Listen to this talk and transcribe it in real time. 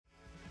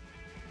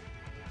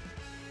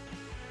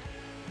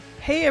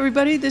Hey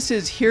everybody, this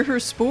is Hear Her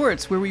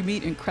Sports, where we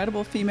meet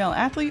incredible female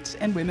athletes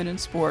and women in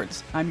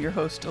sports. I'm your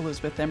host,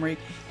 Elizabeth Emery,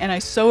 and I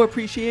so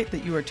appreciate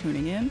that you are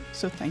tuning in,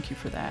 so thank you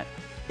for that.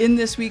 In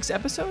this week's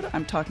episode,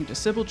 I'm talking to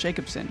Sybil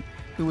Jacobson,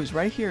 who was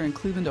right here in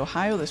Cleveland,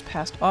 Ohio this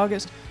past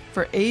August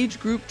for Age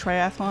Group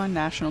Triathlon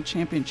National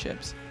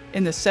Championships.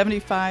 In the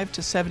 75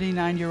 to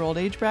 79-year-old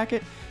age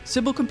bracket,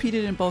 Sybil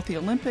competed in both the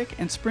Olympic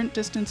and sprint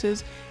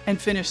distances and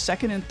finished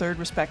second and third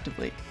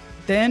respectively.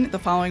 Then, the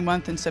following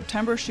month in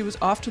September, she was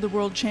off to the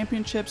World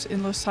Championships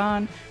in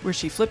Lausanne, where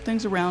she flipped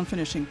things around,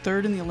 finishing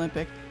third in the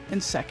Olympic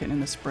and second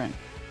in the sprint.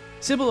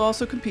 Sybil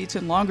also competes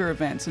in longer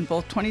events. In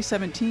both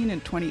 2017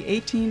 and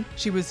 2018,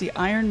 she was the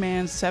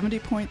Ironman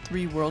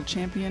 70.3 world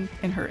champion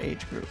in her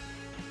age group.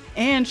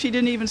 And she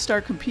didn't even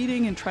start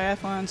competing in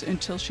triathlons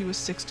until she was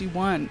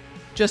 61.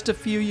 Just a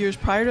few years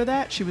prior to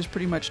that, she was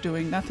pretty much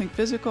doing nothing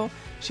physical.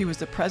 She was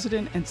the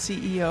president and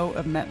CEO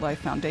of MetLife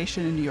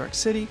Foundation in New York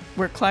City,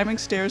 where climbing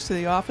stairs to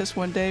the office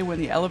one day when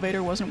the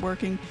elevator wasn't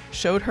working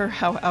showed her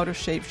how out of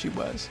shape she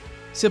was.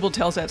 Sybil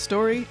tells that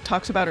story,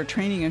 talks about her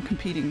training and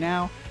competing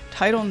now,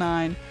 Title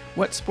IX,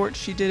 what sports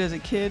she did as a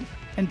kid,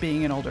 and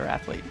being an older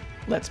athlete.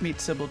 Let's meet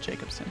Sybil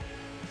Jacobson.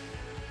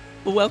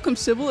 Well, welcome,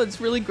 Sybil.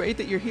 It's really great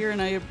that you're here,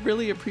 and I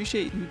really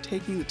appreciate you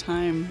taking the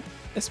time,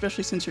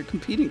 especially since you're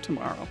competing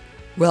tomorrow.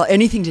 Well,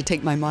 anything to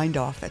take my mind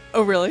off it.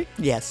 Oh, really?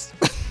 Yes.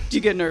 Do you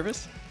get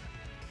nervous?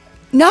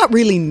 Not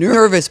really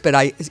nervous, but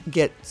I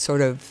get sort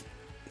of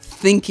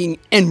thinking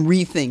and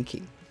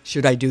rethinking.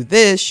 Should I do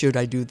this? Should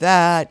I do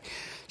that?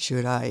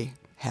 Should I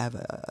have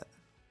a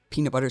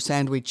peanut butter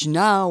sandwich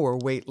now or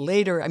wait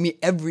later? I mean,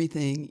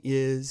 everything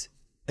is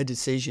a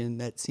decision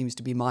that seems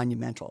to be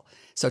monumental.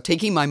 So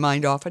taking my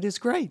mind off it is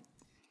great.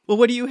 Well,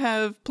 what do you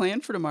have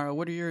planned for tomorrow?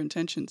 What are your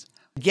intentions?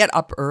 Get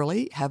up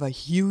early, have a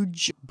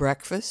huge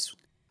breakfast,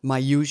 my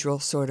usual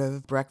sort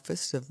of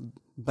breakfast of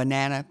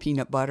banana,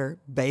 peanut butter,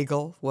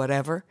 bagel,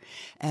 whatever,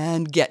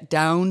 and get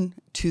down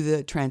to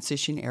the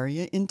transition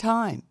area in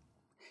time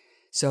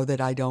so that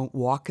I don't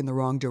walk in the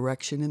wrong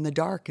direction in the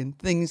dark and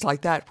things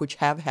like that, which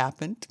have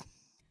happened.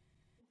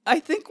 I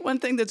think one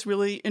thing that's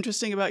really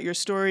interesting about your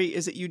story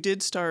is that you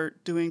did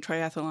start doing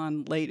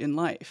triathlon late in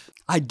life.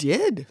 I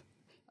did.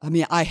 I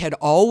mean, I had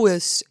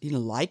always,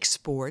 liked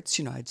sports.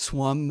 I'd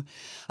swum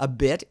a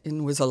bit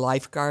and was a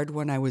lifeguard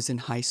when I was in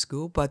high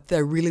school, but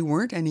there really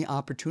weren't any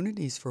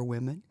opportunities for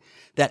women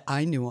that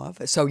I knew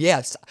of. So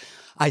yes,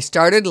 I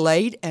started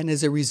late, and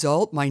as a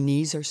result, my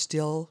knees are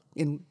still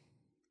in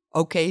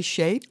okay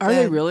shape. Are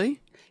they really?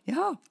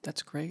 Yeah.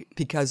 That's great.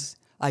 Because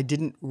I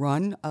didn't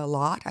run a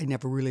lot. I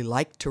never really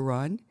liked to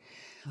run.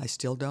 I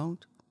still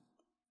don't.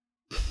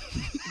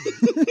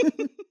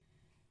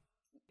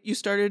 You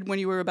started when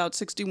you were about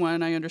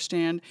 61, I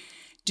understand.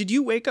 Did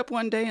you wake up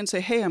one day and say,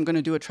 hey, I'm going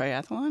to do a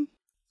triathlon?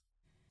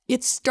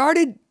 It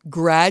started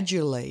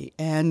gradually,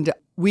 and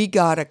we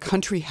got a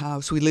country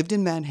house. We lived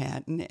in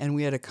Manhattan, and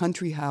we had a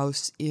country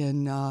house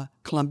in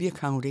Columbia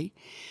County,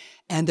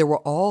 and there were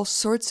all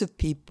sorts of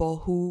people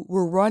who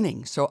were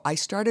running. So I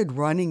started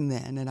running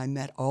then, and I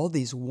met all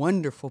these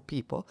wonderful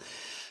people,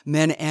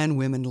 men and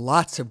women,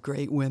 lots of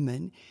great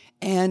women.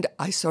 And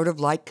I sort of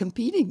liked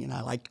competing, and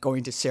I liked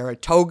going to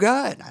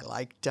Saratoga, and I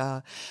liked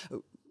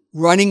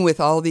running with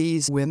all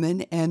these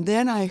women. And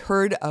then I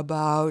heard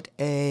about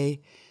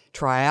a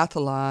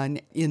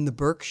triathlon in the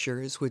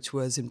Berkshires, which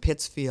was in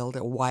Pittsfield,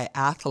 a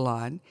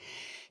Y-athlon,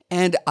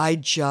 and I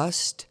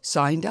just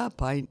signed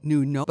up. I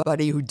knew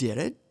nobody who did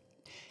it,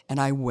 and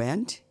I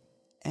went,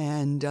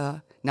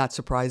 and not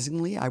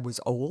surprisingly, I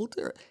was old,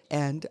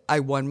 and I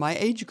won my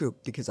age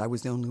group because I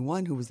was the only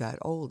one who was that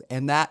old.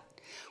 And that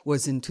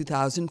was in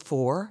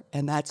 2004,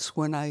 and that's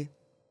when I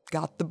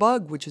got the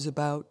bug, which is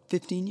about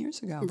 15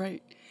 years ago.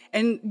 Right.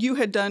 And you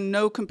had done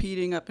no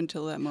competing up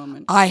until that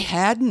moment. I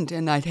hadn't,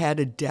 and I'd had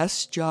a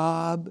desk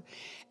job,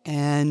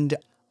 and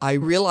I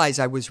realized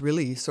I was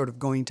really sort of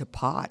going to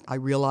pot. I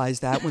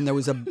realized that when there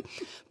was a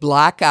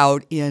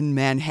blackout in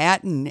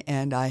Manhattan,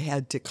 and I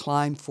had to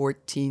climb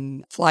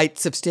 14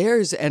 flights of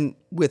stairs and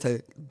with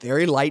a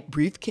very light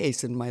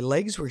briefcase, and my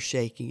legs were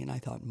shaking, and I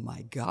thought,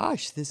 my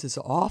gosh, this is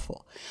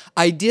awful.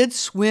 I did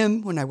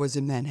swim when I was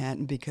in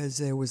Manhattan because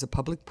there was a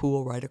public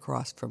pool right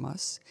across from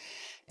us,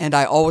 and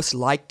I always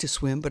liked to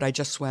swim, but I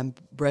just swam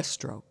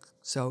breaststroke.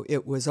 So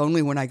it was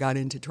only when I got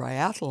into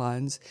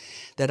triathlons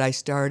that I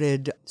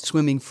started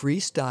swimming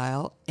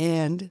freestyle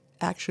and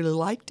actually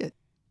liked it.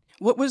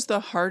 What was the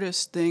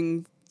hardest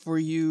thing for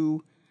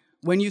you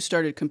when you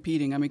started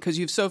competing? I mean, because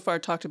you've so far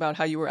talked about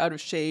how you were out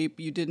of shape,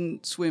 you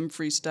didn't swim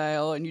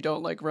freestyle, and you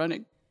don't like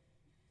running.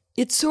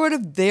 It sort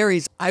of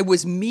varies. I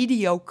was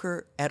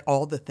mediocre at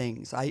all the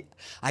things. I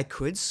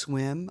could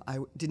swim. I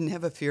didn't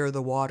have a fear of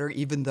the water,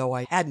 even though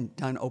I hadn't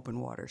done open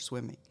water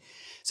swimming.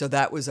 So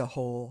that was a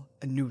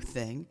new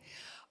thing.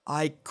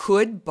 I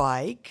could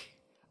bike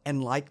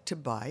and liked to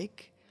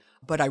bike,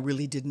 but I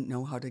really didn't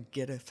know how to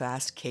get a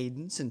fast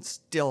cadence and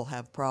still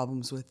have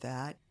problems with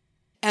that.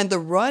 And the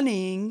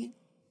running,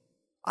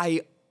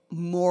 I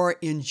more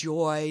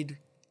enjoyed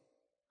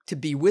to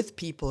be with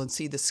people and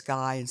see the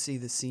sky and see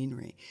the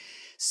scenery.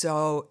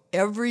 So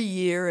every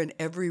year and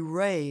every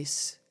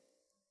race,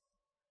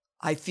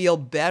 I feel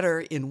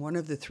better in one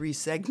of the three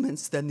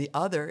segments than the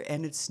other,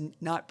 and it's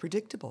not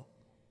predictable.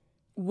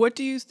 What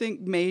do you think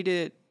made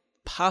it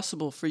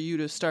possible for you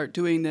to start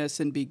doing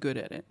this and be good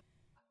at it?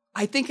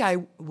 I think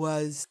I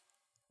was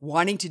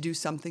wanting to do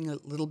something a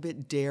little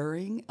bit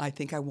daring. I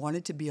think I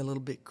wanted to be a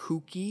little bit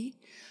kooky.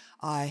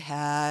 I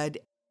had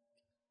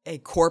a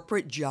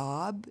corporate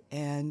job,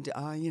 and,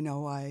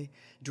 I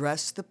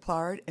dressed the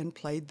part and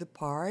played the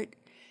part.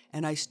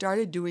 And I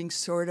started doing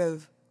sort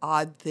of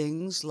odd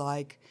things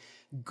like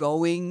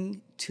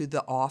going to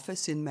the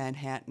office in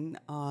Manhattan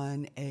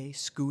on a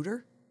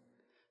scooter,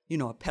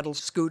 a pedal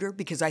scooter,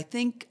 because I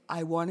think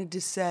I wanted to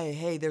say,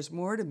 hey, there's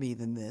more to me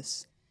than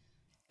this.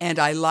 And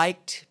I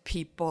liked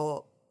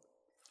people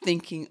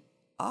thinking,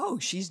 oh,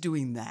 she's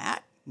doing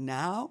that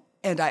now.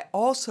 And I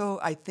also,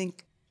 I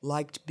think,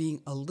 liked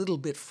being a little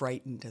bit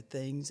frightened at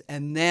things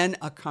and then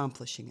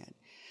accomplishing it.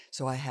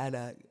 So I had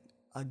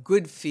a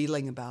good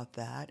feeling about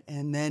that.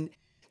 And then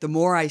the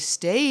more I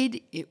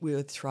stayed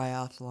with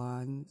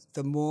triathlon,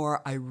 the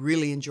more I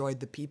really enjoyed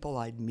the people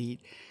I'd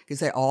meet,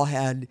 because they all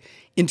had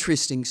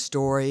interesting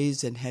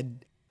stories and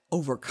had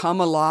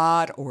overcome a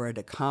lot or had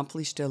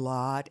accomplished a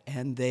lot,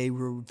 and they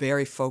were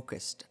very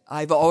focused.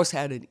 I've always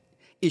had an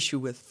issue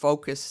with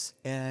focus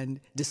and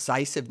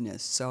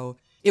decisiveness, so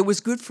it was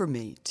good for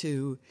me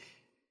to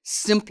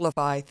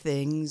simplify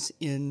things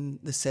in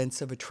the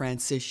sense of a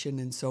transition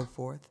and so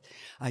forth.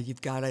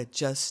 You've got to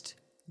just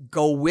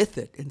go with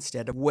it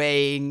instead of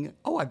weighing,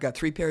 oh, I've got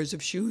 3 pairs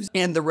of shoes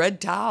and the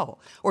red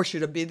towel, or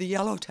should it be the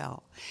yellow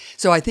towel?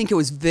 So I think it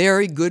was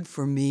very good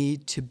for me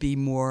to be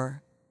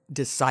more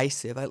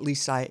decisive. At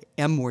least I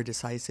am more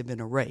decisive in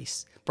a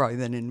race, probably,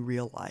 than in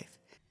real life.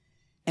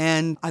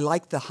 And I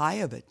like the high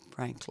of it,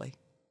 frankly.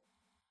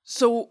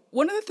 So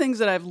one of the things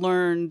that I've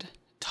learned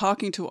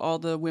talking to all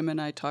the women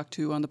I talk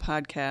to on the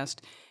podcast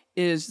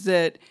is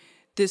that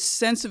this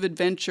sense of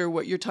adventure,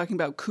 what you're talking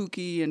about,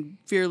 kooky and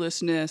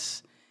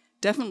fearlessness,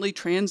 definitely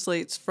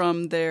translates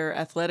from their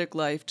athletic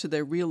life to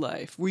their real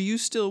life. Were you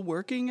still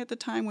working at the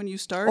time when you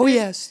started? Oh,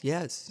 yes.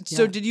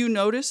 So did you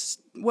notice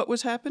what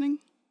was happening?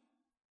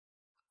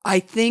 I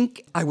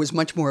think I was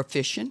much more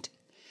efficient.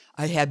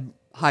 I had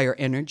higher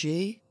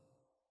energy.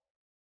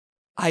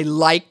 I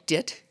liked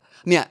it.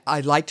 I mean, I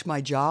liked my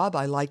job.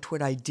 I liked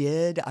what I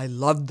did. I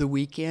loved the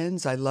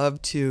weekends. I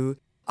loved to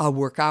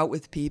work out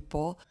with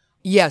people.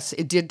 Yes,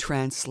 it did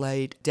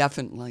translate,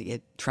 definitely.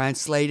 It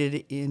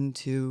translated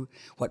into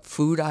what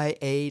food I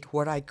ate,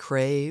 what I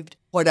craved,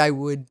 what I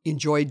would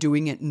enjoy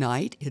doing at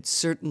night. It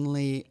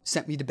certainly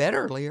sent me to bed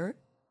earlier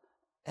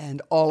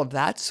and all of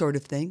that sort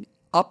of thing,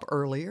 up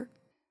earlier.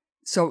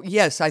 So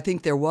yes, I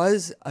think there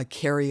was a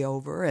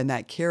carryover, and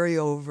that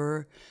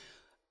carryover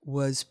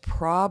was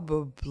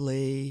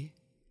probably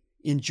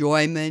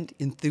enjoyment,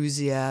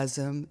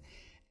 enthusiasm,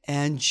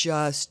 and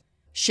just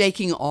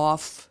shaking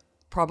off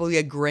probably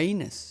a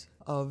grayness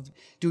of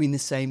doing the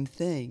same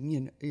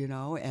thing,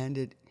 and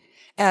it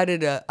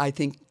added I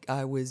think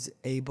I was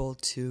able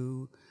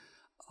to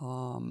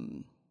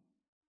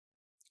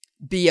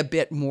be a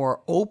bit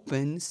more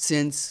open,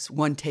 since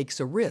one takes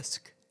a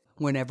risk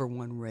whenever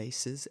one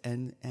races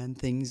and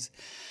things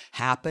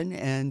happen.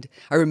 And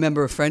I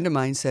remember a friend of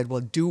mine said,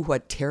 well, do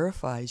what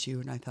terrifies you.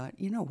 And I thought,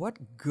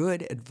 what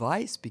good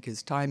advice,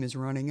 because time is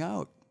running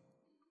out.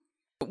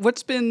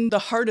 What's been the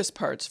hardest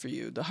parts for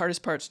you, the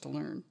hardest parts to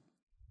learn?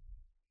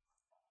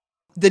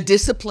 The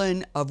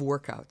discipline of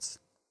workouts.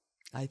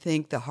 I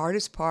think the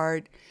hardest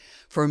part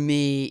for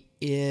me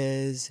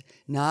is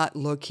not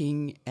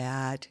looking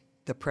at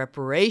the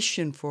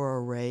preparation for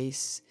a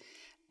race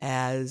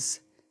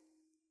as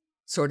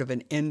sort of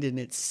an end in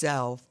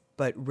itself,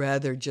 but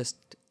rather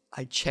just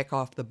I check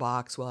off the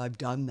box, well, I've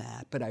done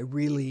that, but I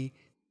really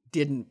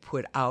didn't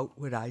put out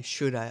what I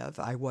should have.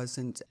 I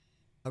wasn't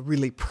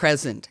really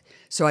present.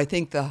 So I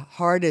think the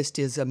hardest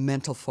is a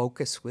mental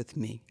focus with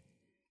me,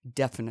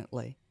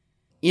 definitely.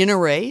 In a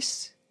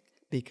race,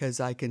 because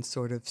I can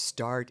sort of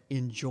start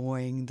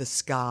enjoying the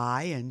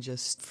sky and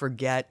just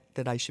forget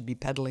that I should be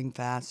pedaling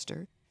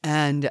faster.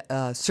 And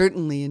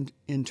certainly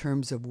in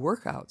terms of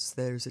workouts,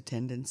 there's a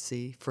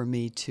tendency for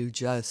me to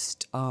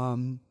just,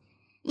 I'm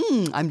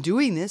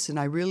doing this and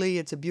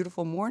it's a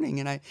beautiful morning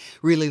and I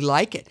really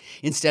like it,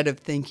 instead of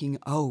thinking,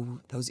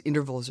 oh, those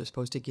intervals are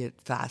supposed to get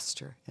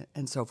faster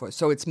and so forth.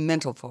 So it's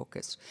mental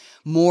focus.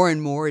 More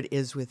and more it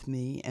is with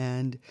me.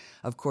 And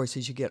of course,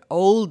 as you get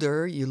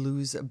older, you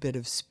lose a bit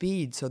of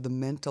speed. So the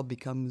mental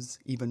becomes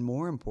even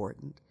more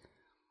important.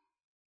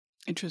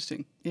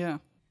 Interesting. Yeah.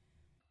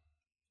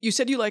 You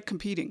said you like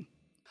competing.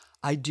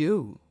 I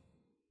do.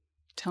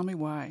 Tell me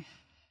why.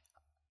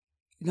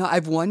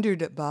 I've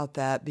wondered about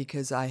that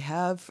because I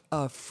have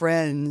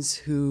friends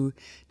who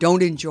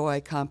don't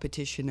enjoy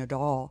competition at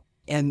all,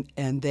 and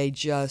they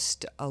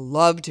just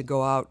love to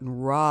go out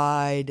and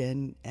ride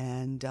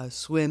and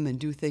swim and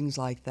do things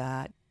like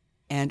that.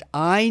 And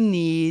I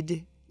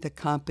need the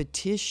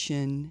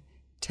competition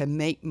to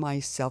make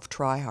myself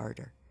try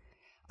harder.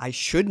 I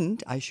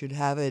shouldn't. I should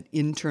have it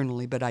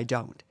internally, but I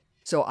don't.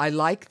 So I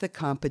like the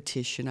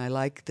competition. I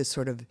like the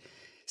sort of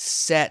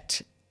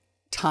set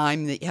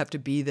time that you have to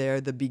be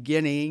there, the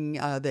beginning,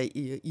 that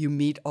you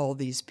meet all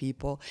these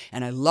people.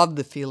 And I love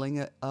the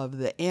feeling of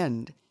the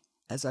end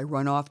as I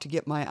run off to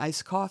get my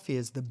iced coffee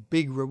as the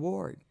big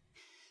reward.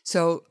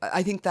 So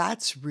I think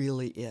that's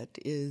really it.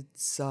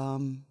 It's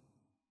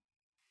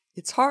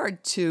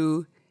hard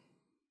to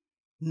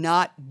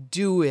not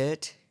do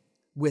it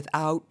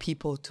without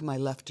people to my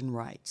left and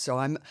right. So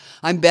I'm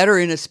better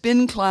in a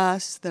spin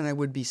class than I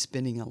would be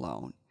spinning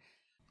alone.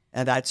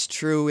 And that's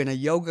true in a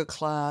yoga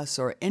class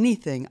or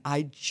anything.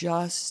 I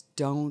just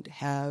don't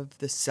have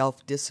the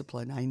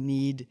self-discipline. I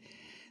need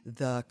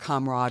the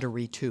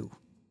camaraderie too.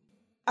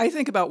 I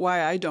think about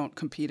why I don't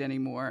compete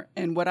anymore.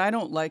 And what I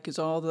don't like is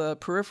all the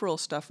peripheral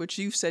stuff, which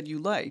you've said you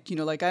like.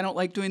 Like I don't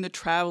like doing the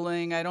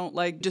traveling. I don't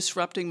like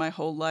disrupting my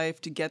whole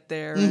life to get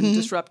there and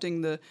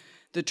disrupting the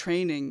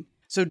training.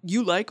 So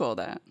you like all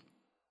that?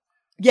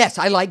 Yes,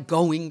 I like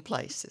going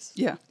places.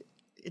 Yeah.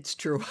 It's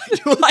true. I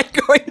do like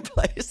going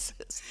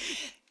places.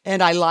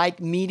 And I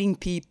like meeting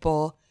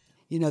people,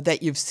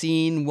 that you've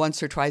seen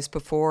once or twice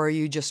before.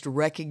 You just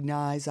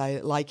recognize.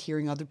 I like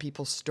hearing other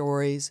people's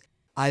stories.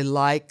 I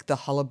like the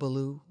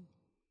hullabaloo.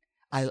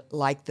 I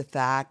like the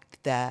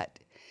fact that,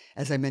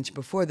 as I mentioned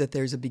before, that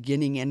there's a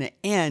beginning and an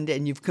end,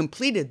 and you've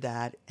completed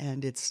that.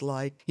 And it's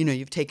like,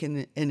 you've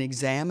taken an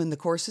exam and the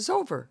course is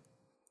over.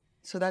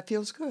 So that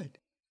feels good.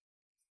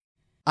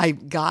 I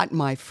got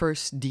my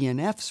first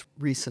DNFs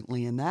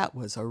recently, and that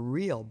was a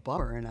real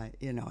bummer. And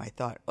I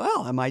thought,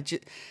 well,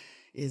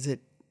 is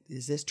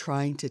this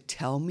trying to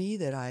tell me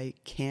that I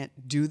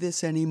can't do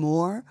this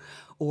anymore?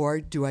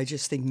 Or do I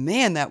just think,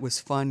 man, that was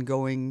fun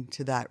going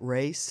to that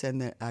race and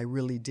that I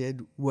really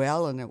did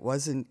well and it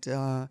wasn't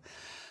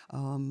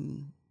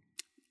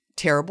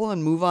terrible,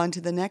 and move on to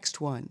the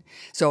next one?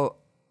 So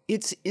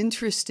it's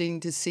interesting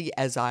to see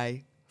as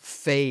I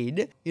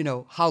fade,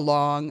 how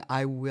long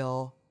I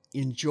will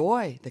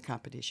enjoy the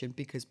competition,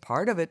 because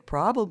part of it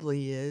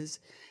probably is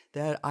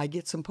that I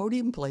get some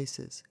podium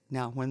places.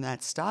 Now, when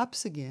that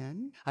stops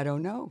again, I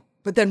don't know.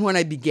 But then when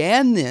I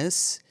began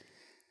this,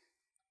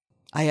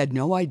 I had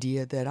no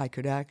idea that I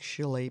could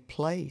actually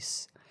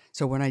place.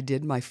 So when I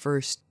did my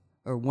first,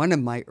 or one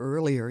of my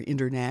earlier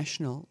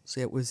internationals,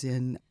 it was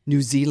in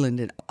New Zealand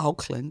in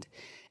Auckland,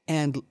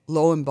 and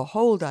lo and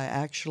behold, I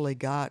actually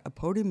got a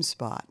podium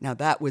spot. Now,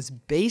 that was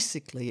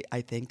basically,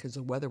 I think, because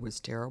the weather was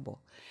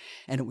terrible,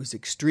 and it was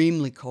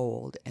extremely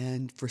cold.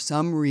 And for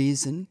some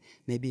reason,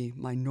 maybe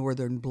my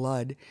northern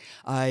blood,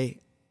 I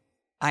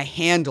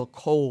handle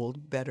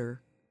cold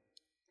better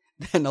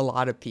than a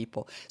lot of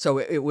people. So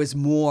it was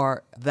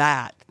more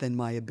that than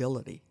my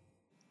ability.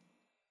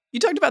 You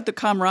talked about the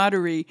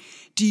camaraderie.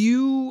 Do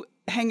you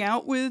hang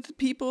out with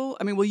people?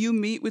 I mean, will you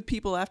meet with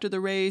people after the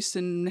race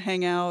and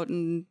hang out?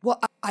 Well,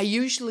 I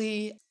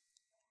usually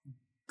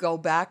go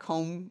back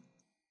home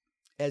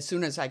as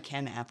soon as I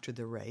can after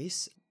the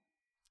race.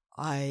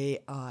 I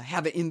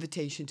have an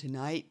invitation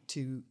tonight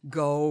to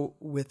go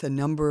with a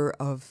number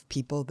of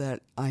people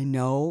that I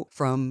know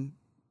from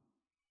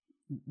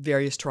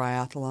various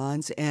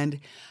triathlons, and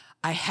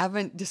I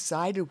haven't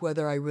decided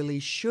whether I really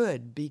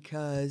should,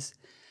 because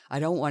I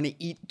don't want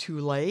to eat too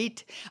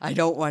late. I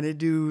don't want to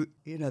do,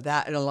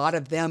 that. And a lot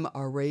of them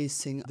are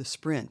racing the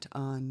sprint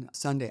on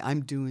Sunday.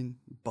 I'm doing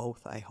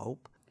both, I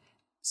hope.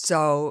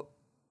 So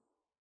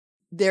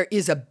there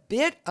is a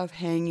bit of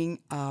hanging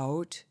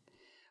out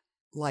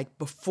like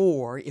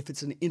before, if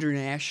it's an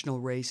international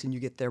race and you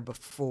get there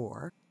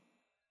before.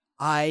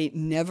 I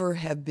never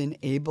have been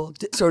able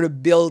to sort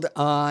of build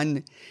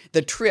on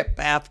the trip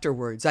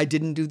afterwards. I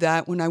didn't do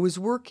that when I was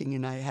working,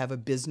 and I have a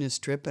business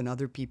trip, and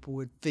other people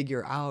would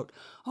figure out,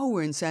 oh,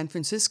 we're in San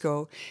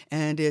Francisco,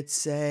 and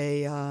it's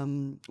a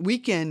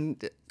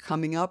weekend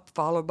coming up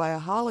followed by a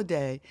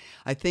holiday.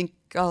 I think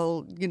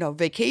I'll,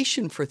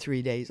 vacation for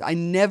 3 days. I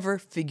never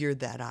figured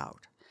that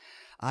out.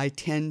 I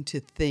tend to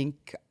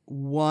think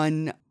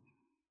one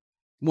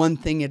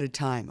thing at a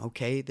time.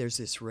 Okay, there's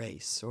this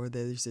race or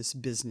there's this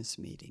business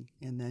meeting.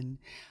 And then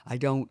I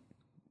don't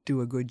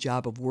do a good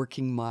job of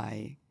working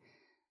my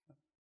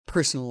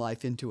personal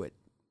life into it.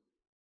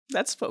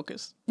 That's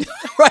focus.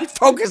 Right,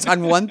 focus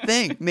on one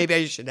thing. Maybe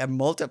I should have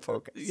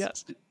multi-focus.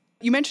 Yes.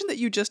 You mentioned that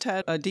you just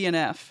had a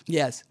DNF.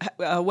 Yes.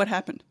 What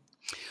happened?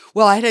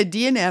 Well, I had a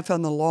DNF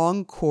on the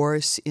long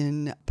course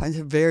in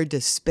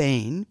Pontevedra,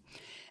 Spain.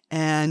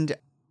 And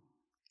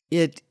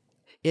it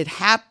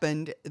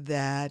happened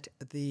that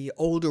the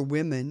older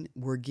women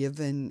were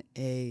given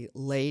a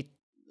late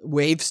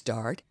wave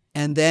start,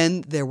 and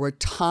then there were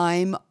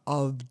time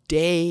of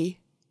day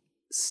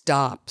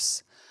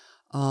stops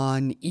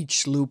on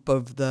each loop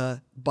of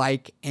the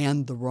bike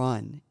and the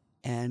run.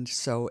 And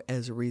so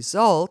as a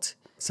result,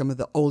 some of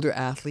the older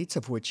athletes,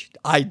 of which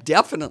I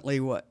definitely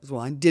was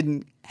one,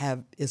 didn't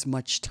have as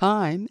much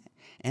time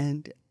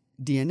and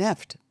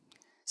DNF'd.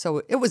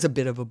 So it was a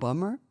bit of a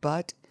bummer,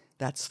 but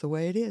that's the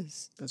way it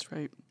is. That's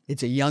right.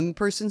 It's a young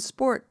person's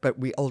sport, but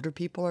we older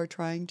people are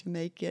trying to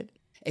make it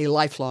a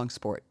lifelong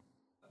sport.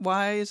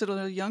 Why is it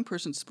a young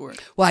person's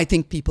sport? Well, I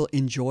think people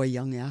enjoy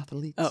young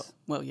athletes. Oh,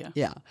 well, yeah.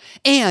 Yeah.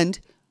 And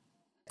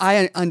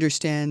I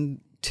understand,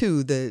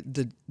 too,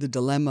 the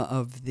dilemma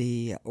of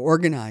the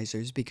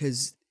organizers,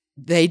 because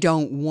they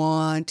don't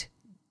want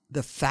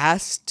the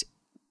fast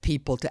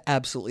people to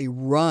absolutely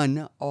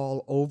run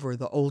all over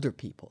the older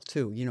people,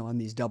 too, on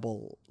these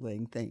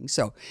doubling things.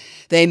 So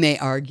they may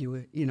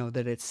argue,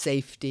 that it's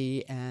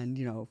safety,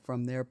 and,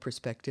 from their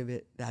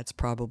perspective, that's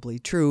probably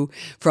true.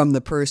 From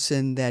the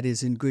person that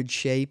is in good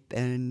shape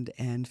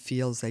and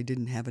feels they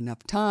didn't have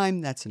enough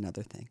time, that's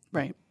another thing.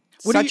 Right.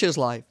 Such is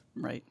life.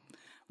 Right.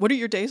 What are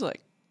your days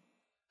like?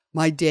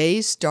 My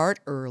days start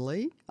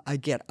early. I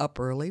get up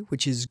early,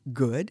 which is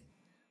good.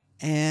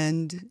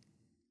 And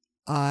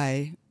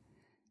I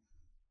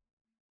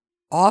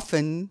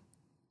often,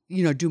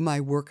 do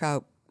my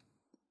workout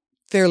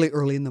fairly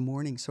early in the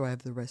morning, so I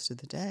have the rest of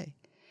the day.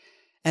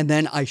 And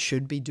then I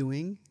should be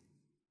doing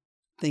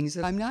things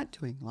that I'm not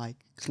doing, like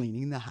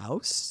cleaning the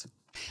house.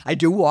 I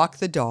do walk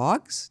the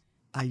dogs.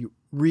 I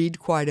read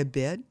quite a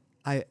bit.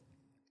 I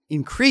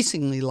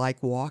increasingly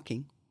like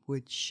walking,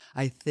 which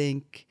I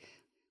think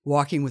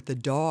walking with the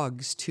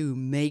dogs, too,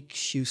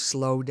 makes you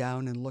slow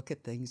down and look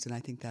at things, and I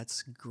think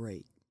that's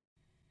great.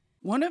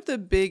 One of the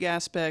big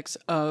aspects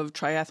of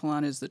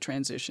triathlon is the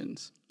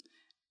transitions.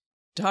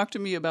 Talk to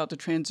me about the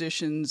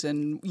transitions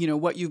and,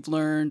 what you've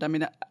learned. I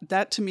mean,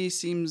 that to me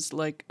seems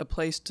like a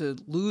place to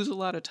lose a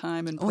lot of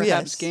time and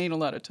perhaps gain a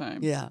lot of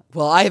time. Yeah.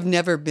 Well, I have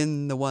never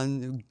been the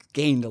one who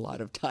gained a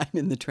lot of time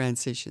in the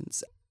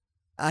transitions.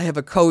 I have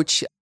a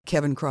coach,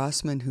 Kevin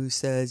Crossman, who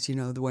says,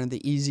 one of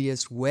the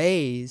easiest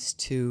ways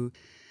to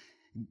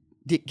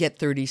get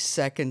 30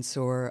 seconds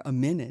or a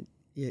minute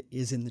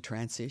is in the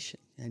transition.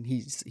 And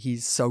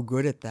he's so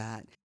good at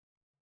that.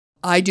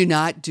 I do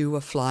not do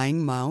a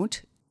flying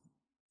mount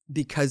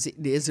because it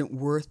isn't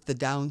worth the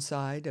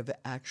downside of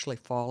actually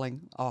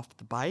falling off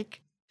the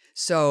bike.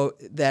 So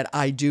that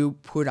I do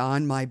put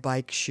on my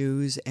bike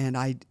shoes, and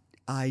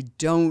I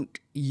don't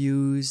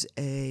use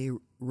a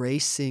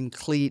racing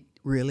cleat,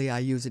 really. I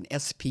use an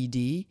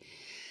SPD,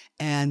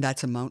 and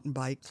that's a mountain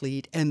bike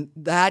cleat. And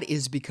that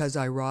is because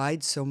I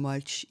ride so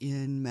much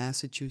in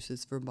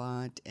Massachusetts,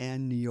 Vermont,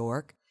 and New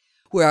York,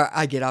 where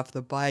I get off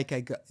the bike,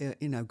 I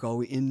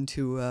go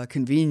into a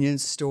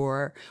convenience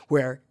store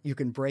where you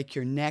can break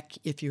your neck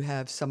if you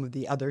have some of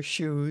the other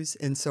shoes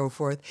and so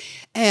forth.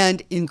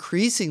 And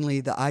increasingly,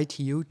 the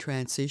ITU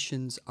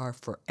transitions are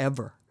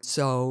forever.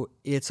 So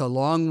it's a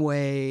long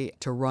way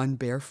to run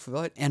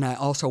barefoot, and I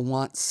also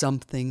want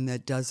something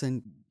that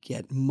doesn't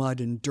get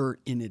mud and dirt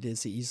in it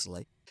as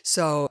easily.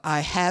 So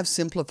I have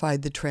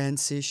simplified the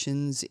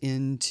transitions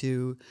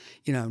into,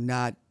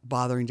 not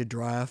bothering to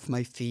dry off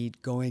my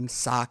feet, going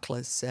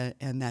sockless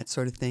and that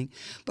sort of thing.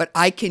 But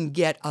I can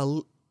get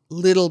a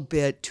little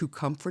bit too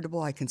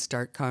comfortable. I can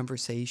start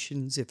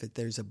conversations if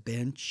there's a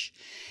bench,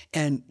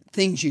 and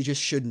things you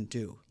just shouldn't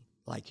do.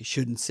 Like you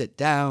shouldn't sit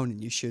down,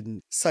 and you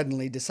shouldn't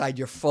suddenly decide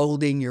you're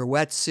folding your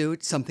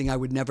wetsuit, something I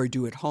would never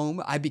do at home.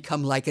 I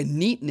become like a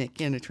neatnik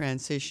in a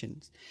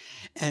transition.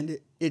 And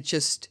it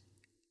just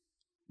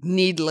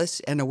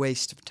needless and a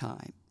waste of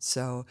time.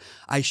 So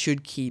I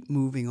should keep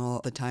moving all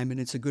the time, and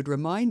it's a good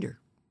reminder.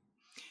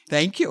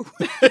 Thank you.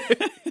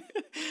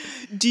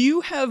 Do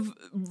you have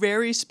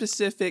very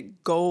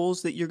specific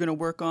goals that you're going to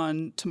work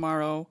on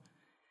tomorrow?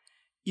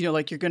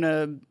 Like you're going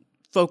to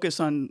focus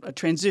on a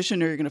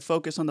transition, or you're going to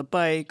focus on the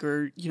bike,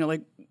 or,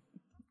 like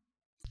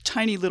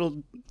tiny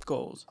little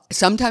goals?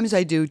 Sometimes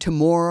I do.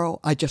 Tomorrow,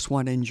 I just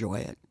want to enjoy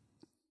it.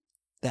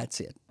 That's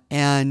it.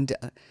 And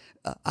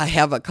I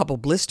have a couple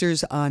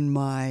blisters on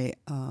my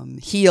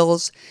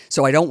heels,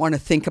 so I don't want to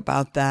think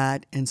about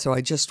that. And so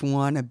I just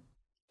want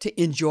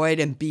to enjoy it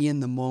and be in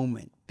the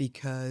moment,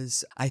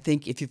 because I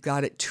think if you've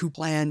got it too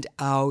planned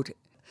out,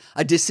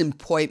 a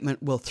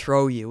disappointment will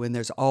throw you, and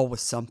there's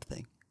always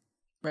something.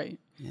 Right.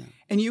 Yeah.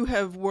 And you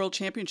have world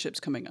championships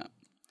coming up.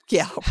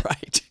 Yeah,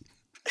 right.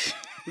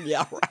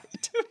 Yeah,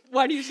 right.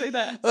 Why do you say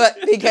that?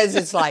 Because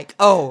it's like,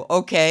 oh,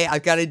 okay,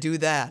 I've got to do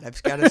that.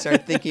 I've got to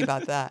start thinking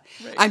about that.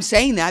 Right. I'm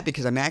saying that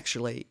because I'm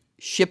actually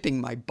shipping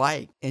my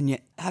bike, and you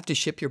have to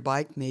ship your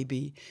bike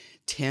maybe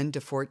 10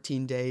 to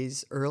 14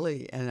 days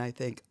early. And I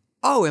think,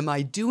 oh, am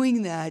I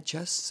doing that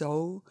just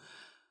so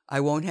I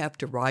won't have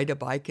to ride a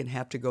bike and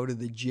have to go to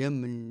the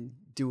gym and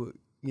do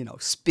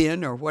a,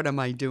 spin, or what am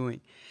I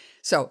doing?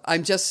 So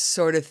I'm just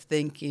sort of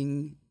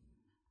thinking,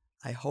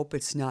 I hope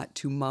it's not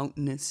too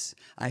mountainous.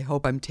 I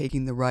hope I'm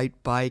taking the right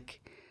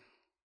bike.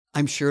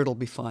 I'm sure it'll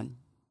be fun.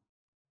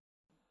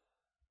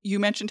 You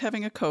mentioned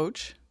having a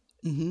coach.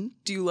 Mm-hmm.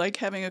 Do you like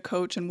having a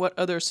coach, and what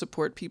other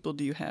support people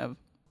do you have?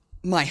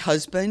 My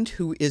husband,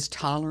 who is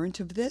tolerant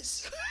of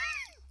this,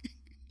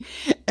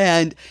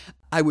 and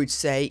I would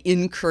say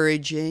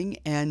encouraging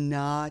and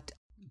not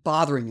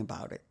bothering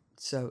about it.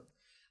 So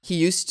he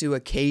used to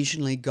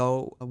occasionally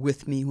go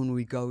with me when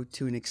we go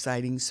to an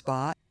exciting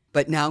spot.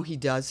 But now he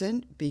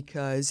doesn't,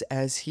 because,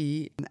 as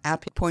he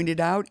aptly pointed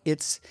out,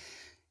 it's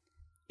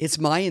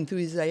my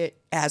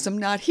enthusiasm,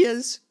 not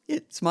his.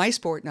 It's my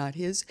sport, not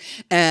his.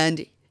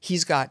 And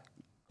he's got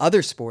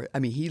other sport. I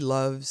mean, he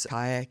loves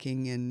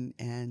kayaking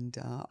and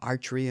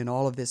archery and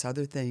all of this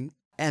other thing,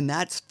 and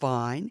that's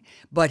fine.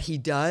 But he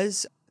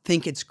does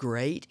think it's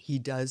great. He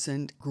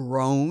doesn't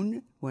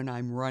groan when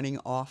I'm running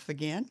off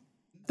again,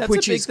 That's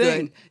which a big is good.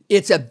 thing.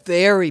 It's a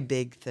very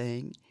big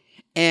thing.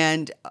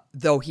 And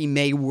though he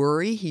may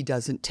worry, he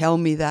doesn't tell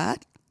me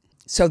that.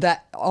 So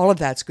that all of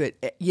that's good.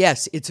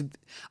 Yes,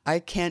 I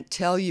can't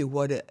tell you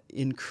what a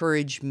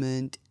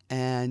encouragement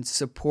and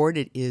support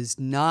it is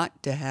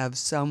not to have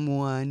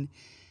someone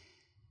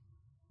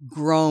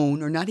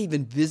groan, or not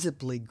even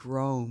visibly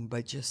groan,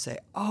 but just say,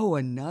 "Oh,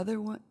 another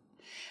one."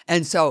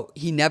 And so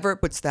he never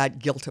puts that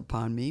guilt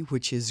upon me,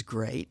 which is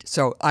great.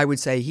 So I would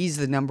say he's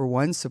the number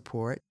one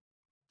support.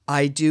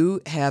 I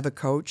do have a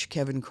coach,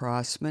 Kevin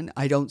Crossman.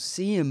 I don't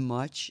see him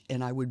much,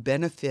 and I would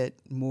benefit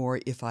more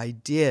if I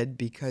did,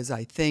 because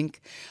I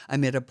think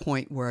I'm at a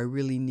point where I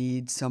really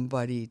need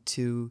somebody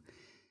to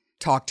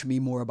talk to me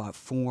more about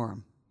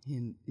form,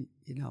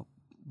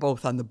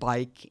 both on the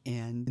bike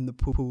and in the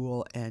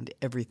pool and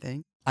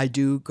everything. I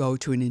do go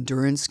to an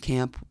endurance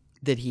camp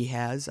that he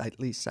has. At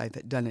least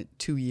I've done it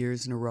 2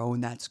 years in a row,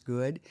 and that's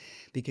good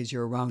because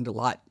you're around a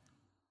lot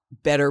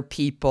better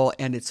people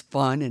and it's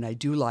fun, and I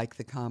do like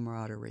the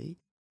camaraderie.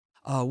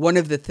 One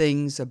of the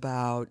things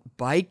about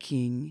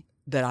biking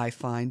that I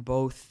find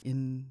both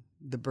in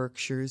the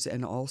Berkshires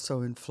and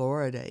also in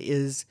Florida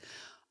is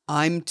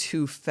I'm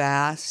too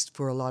fast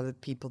for a lot of the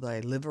people that I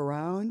live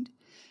around,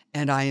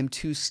 and I am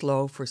too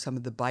slow for some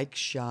of the bike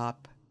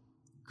shop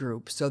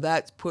groups. So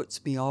that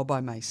puts me all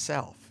by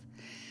myself,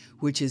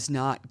 which is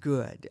not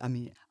good. I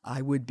mean,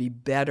 I would be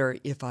better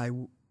if I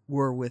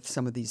were with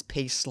some of these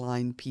pace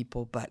line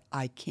people, but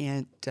I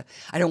can't,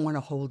 I don't want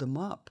to hold them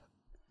up.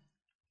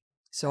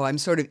 So I'm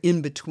sort of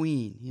in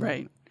between.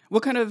 Right.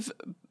 What kind of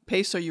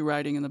pace are you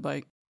riding in the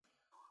bike?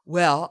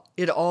 Well,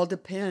 it all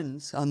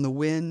depends on the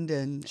wind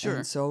and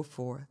so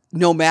forth.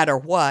 No matter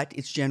what,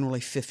 it's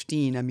generally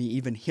 15. I mean,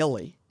 even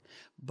hilly.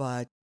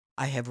 But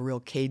I have a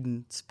real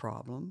cadence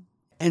problem.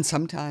 And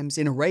sometimes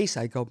in a race,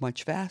 I go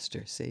much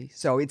faster, see?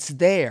 So it's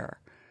there.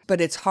 But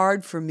it's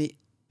hard for me.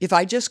 If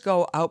I just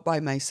go out by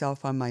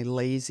myself on my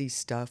lazy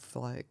stuff,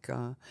 like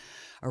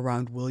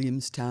around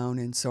Williamstown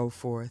and so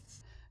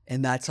forth,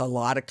 and that's a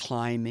lot of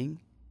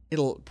climbing,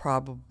 it'll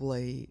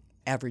probably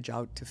average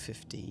out to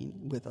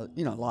 15 with a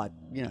lot,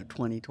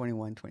 20,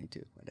 21,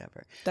 22,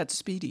 whatever. That's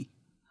speedy.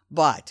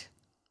 But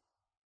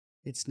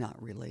it's not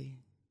really.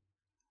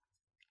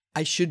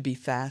 I should be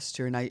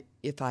faster, and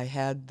if I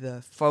had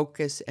the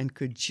focus and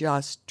could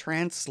just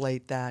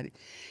translate that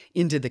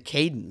into the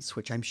cadence,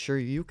 which I'm sure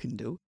you can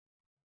do,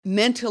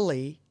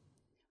 mentally,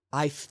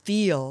 I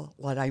feel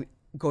like I'm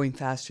going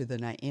faster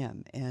than I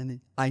am. And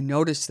I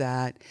notice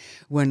that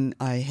when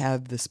I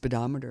have the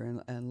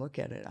speedometer and look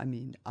at it. I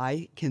mean,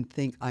 I can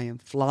think I am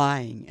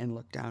flying and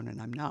look down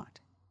and I'm not.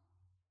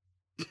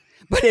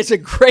 But it's a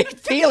great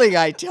feeling,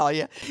 I tell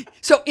you.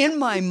 So in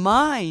my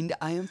mind,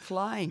 I am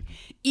flying.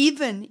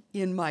 Even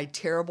in my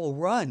terrible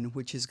run,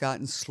 which has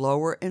gotten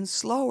slower and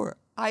slower,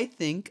 I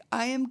think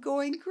I am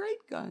going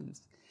great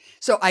guns.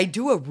 So I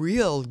do a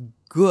real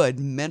good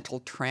mental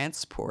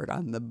transport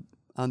on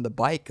the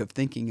bike of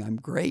thinking I'm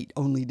great,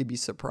 only to be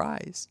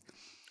surprised.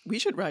 We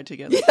should ride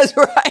together. Yes,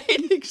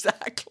 right,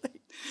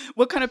 exactly.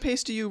 What kind of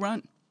pace do you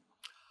run?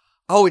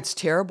 Oh, it's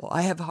terrible.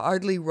 I have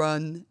hardly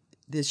run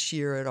this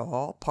year at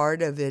all.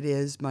 Part of it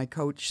is my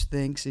coach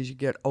thinks as you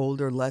get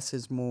older, less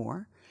is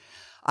more.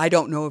 I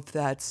don't know if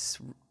that's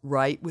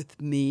right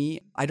with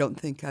me. I don't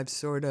think I've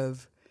sort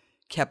of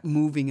kept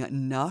moving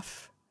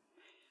enough.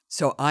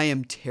 So I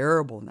am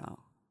terrible now.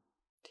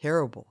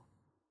 Terrible.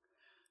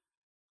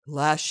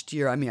 Last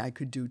year, I mean, I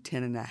could do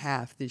 10 and a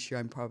half. This year,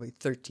 I'm probably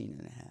 13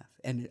 and a half.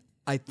 And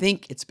I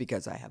think it's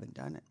because I haven't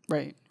done it.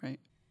 Right, right.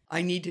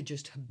 I need to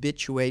just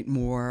habituate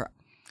more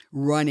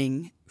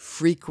running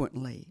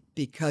frequently,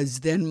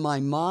 because then my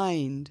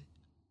mind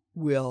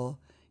will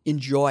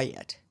enjoy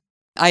it.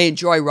 I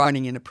enjoy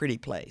running in a pretty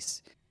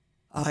place.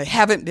 I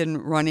haven't been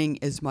running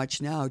as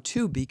much now,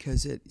 too,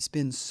 because it's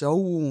been so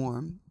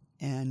warm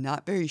and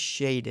not very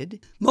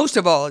shaded. Most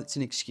of all, it's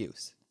an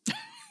excuse.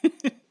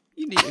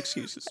 You need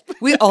excuses.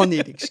 We all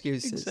need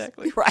excuses.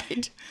 Exactly.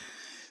 Right.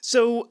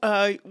 So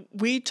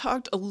we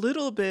talked a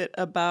little bit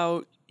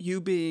about you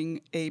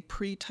being a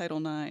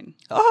pre-Title IX.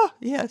 Oh,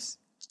 yes.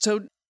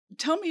 So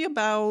tell me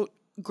about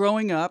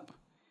growing up.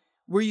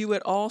 Were you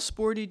at all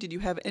sporty? Did you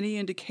have any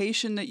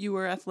indication that you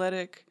were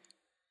athletic?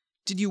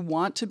 Did you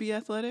want to be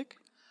athletic?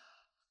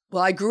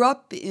 Well, I grew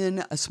up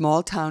in a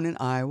small town in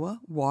Iowa,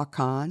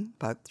 Waukon,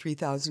 about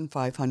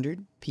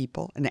 3,500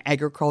 people, an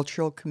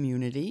agricultural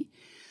community.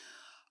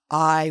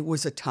 I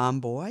was a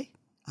tomboy.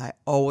 I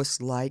always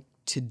liked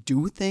to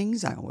do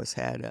things. I always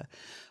had a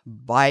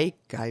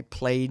bike. I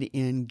played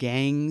in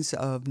gangs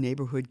of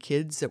neighborhood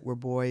kids that were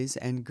boys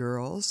and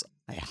girls.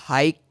 I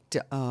hiked,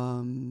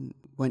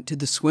 went to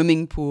the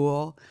swimming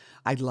pool.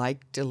 I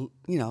liked to,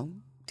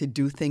 to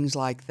do things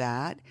like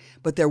that.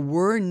 But there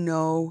were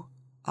no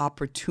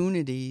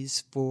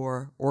opportunities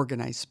for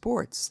organized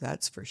sports,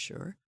 that's for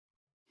sure.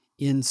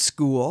 In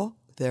school,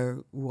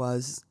 there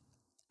was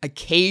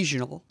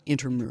occasional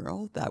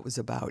intramural. That was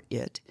about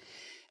it.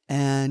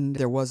 And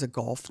there was a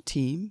golf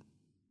team.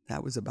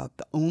 That was about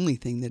the only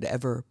thing that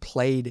ever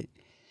played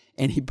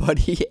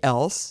anybody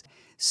else.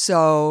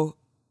 So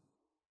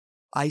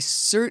I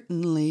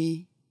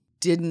certainly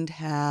didn't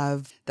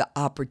have the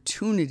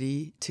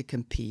opportunity to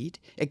compete,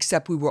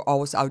 except we were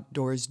always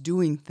outdoors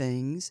doing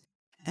things.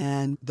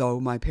 And though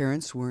my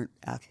parents weren't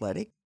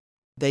athletic,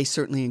 they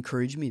certainly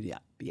encouraged me to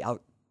be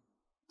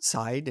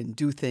outside and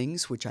do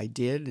things, which I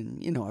did.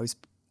 And,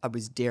 I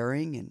was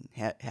daring and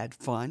had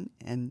fun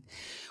and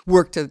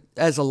worked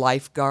as a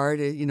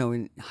lifeguard,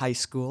 in high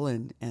school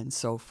and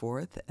so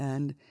forth.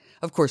 And,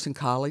 of course, in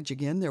college,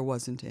 again, there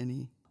wasn't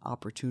any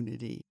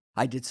opportunity.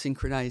 I did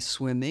synchronized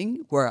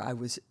swimming where I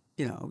was,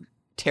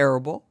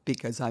 terrible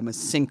because I'm a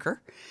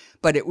sinker,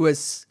 but it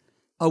was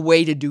a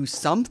way to do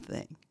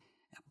something.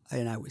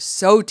 And I was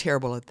so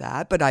terrible at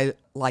that, but I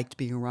liked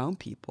being around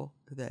people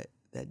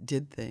that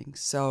did things.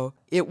 So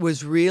it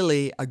was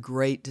really a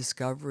great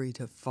discovery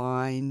to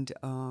find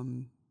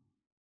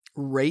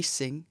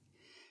racing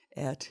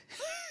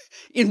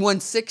in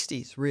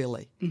 160s,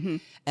 really. Mm-hmm.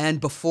 And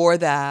before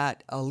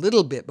that, a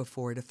little bit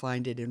before, to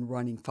find it in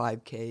running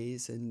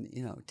 5Ks and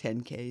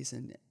 10Ks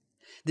and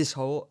this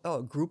whole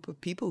group of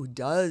people who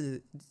does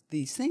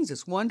these things.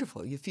 It's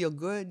wonderful. You feel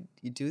good.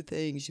 You do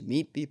things. You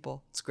meet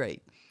people. It's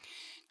great.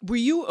 Were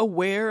you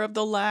aware of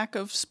the lack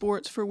of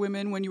sports for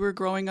women when you were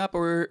growing up,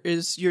 or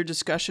is your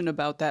discussion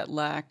about that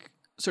lack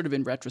sort of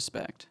in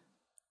retrospect?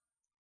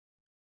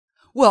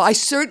 Well, I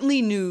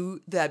certainly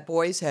knew that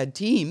boys had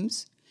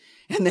teams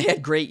and they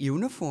had great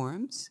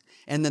uniforms,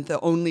 and that the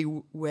only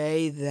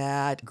way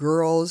that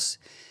girls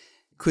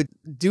could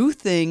do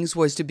things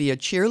was to be a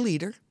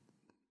cheerleader,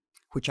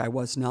 which I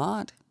was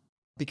not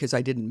because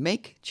I didn't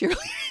make cheerleading.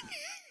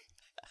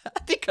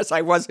 Because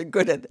I wasn't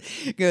good at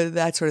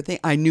that sort of thing.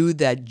 I knew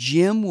that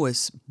gym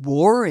was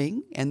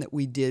boring and that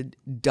we did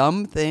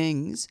dumb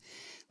things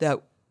that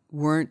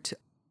weren't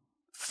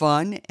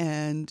fun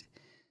and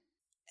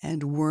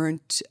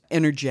weren't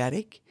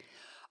energetic.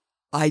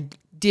 I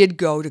did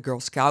go to Girl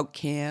Scout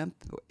camp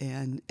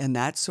and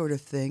that sort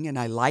of thing, and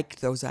I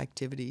liked those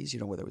activities,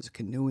 whether it was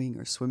canoeing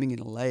or swimming in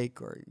a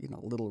lake or,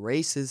 little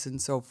races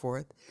and so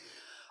forth.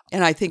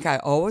 And I think I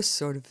always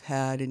sort of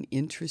had an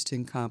interest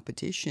in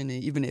competition,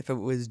 even if it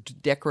was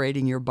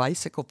decorating your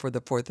bicycle for the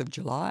 4th of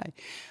July.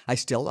 I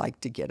still like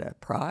to get a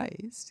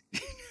prize,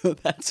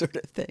 that sort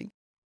of thing.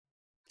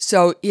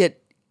 So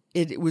it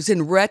was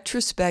in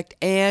retrospect,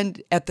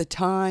 and at the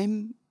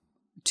time,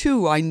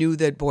 too, I knew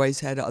that boys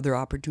had other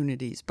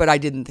opportunities, but I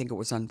didn't think it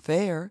was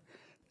unfair.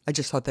 I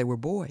just thought they were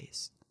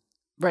boys.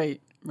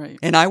 Right.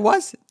 And I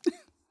wasn't.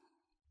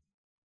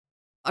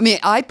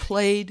 I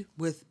played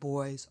with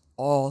boys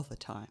all the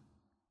time.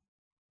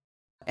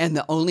 And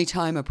the only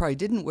time I probably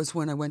didn't was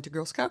when I went to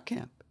Girl Scout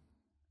camp.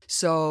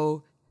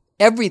 So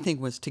everything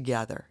was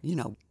together.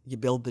 You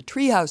build the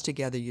treehouse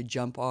together, you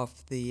jump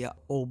off the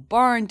old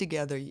barn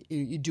together,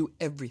 you do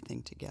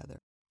everything together.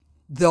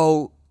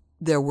 Though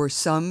there were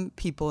some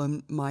people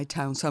in my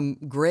town, some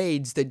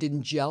grades that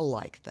didn't gel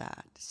like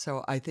that.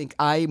 So I think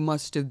I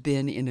must have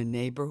been in a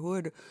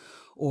neighborhood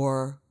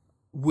or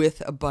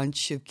with a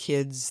bunch of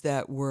kids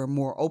that were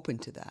more open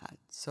to that.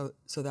 So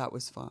that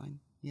was fine,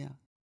 yeah.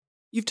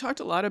 You've talked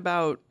a lot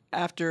about,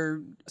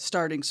 after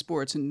starting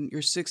sports in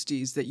your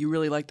 60s, that you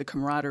really like the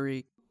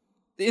camaraderie.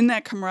 In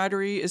that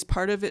camaraderie, is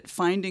part of it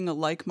finding a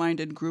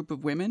like-minded group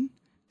of women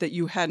that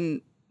you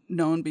hadn't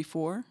known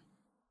before?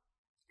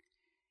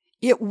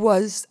 It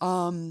was,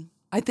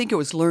 I think it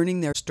was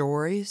learning their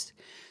stories.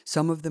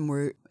 Some of them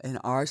were and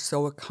are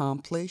so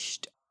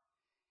accomplished.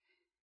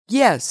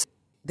 Yes,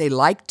 they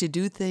like to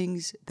do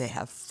things, they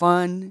have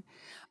fun,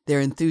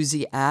 they're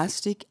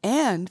enthusiastic,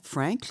 and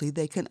frankly,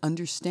 they can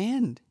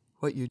understand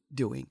what you're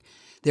doing.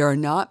 There are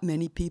not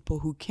many people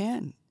who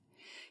can.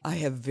 I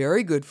have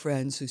very good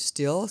friends who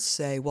still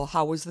say, well,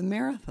 how was the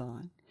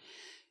marathon?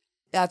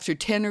 After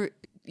 10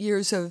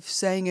 years of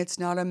saying it's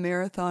not a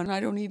marathon, I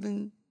don't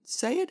even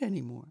say it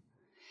anymore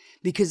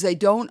because they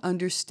don't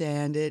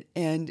understand it,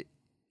 and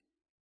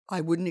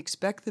I wouldn't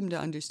expect them to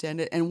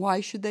understand it, and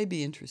why should they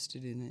be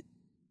interested in it?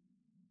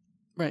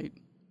 Right.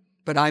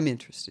 But I'm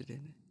interested in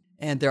it,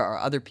 and there are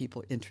other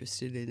people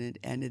interested in it,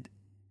 and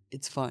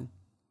it's fun.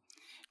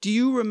 Do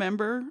you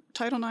remember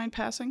Title IX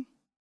passing?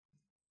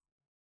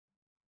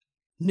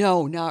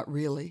 No, not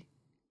really.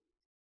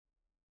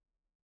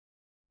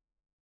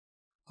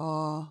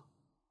 That's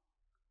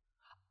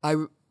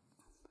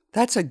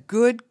a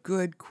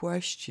good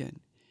question.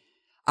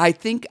 I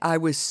think I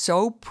was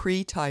so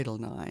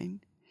pre-Title IX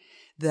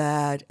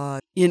that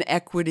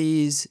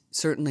inequities,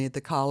 certainly at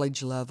the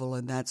college level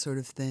and that sort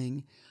of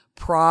thing,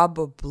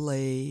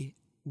 probably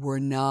were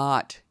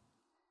not,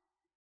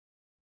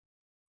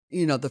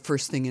 the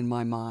first thing in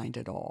my mind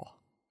at all.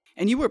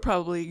 And you were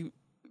probably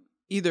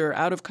either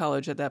out of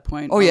college at that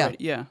point. Oh, yeah.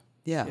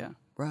 Yeah,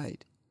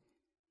 right.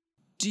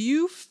 Do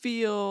you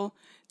feel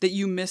that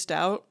you missed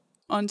out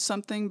on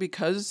something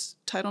because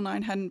Title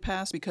IX hadn't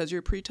passed, because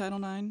you're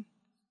pre-Title IX?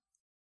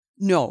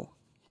 No.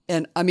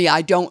 And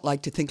I don't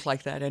like to think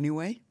like that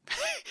anyway.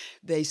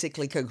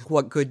 Basically, 'cause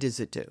what good does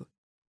it do?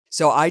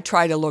 So I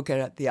try to look at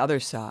it the other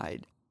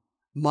side.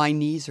 My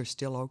knees are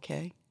still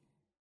okay.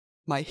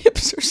 My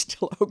hips are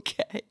still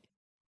okay.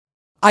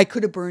 I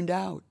could have burned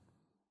out,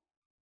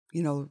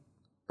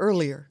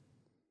 earlier.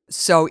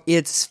 So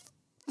it's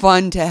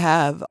fun to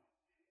have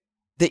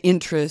the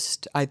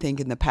interest, I think,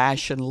 and the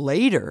passion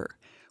later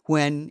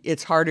when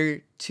it's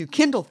harder to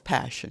kindle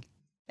passion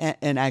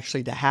and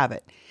actually to have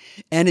it.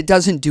 And it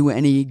doesn't do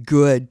any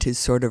good to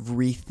sort of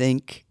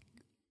rethink,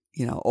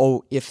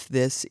 if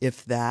this,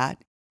 if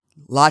that.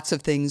 Lots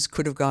of things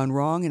could have gone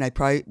wrong, and I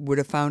probably would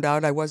have found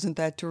out I wasn't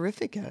that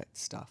terrific at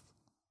stuff.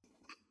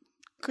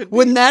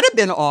 Wouldn't that have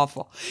been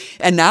awful?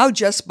 And now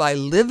just by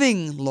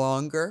living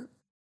longer,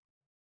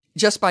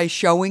 just by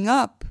showing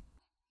up,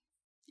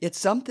 it's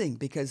something,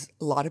 because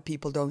a lot of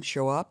people don't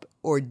show up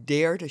or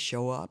dare to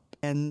show up.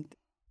 And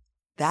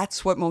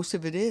that's what most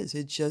of it is.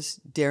 It's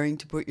just daring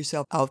to put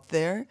yourself out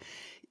there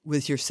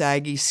with your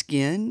saggy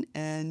skin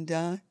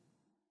and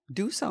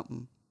do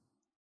something.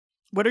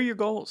 What are your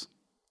goals,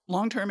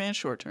 long-term and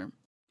short-term?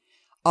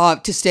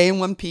 To stay in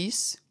one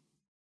piece,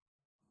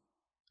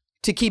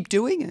 to keep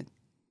doing it.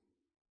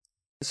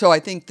 So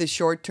I think the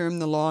short term,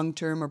 the long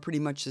term are pretty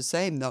much the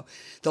same, though.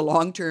 The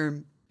long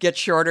term gets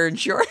shorter and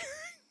shorter.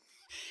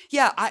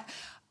 Yeah,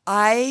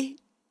 I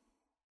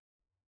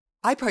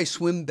probably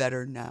swim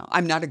better now.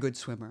 I'm not a good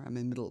swimmer. I'm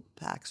a middle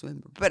pack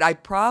swimmer. But I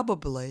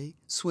probably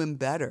swim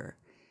better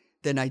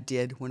than I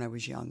did when I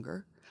was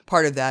younger.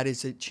 Part of that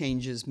is it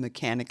changes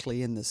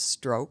mechanically in the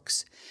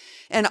strokes.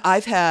 And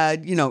I've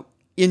had,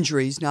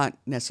 injuries, not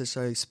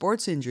necessarily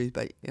sports injuries,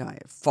 but I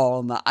fall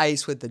on the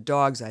ice with the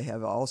dogs. I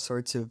have all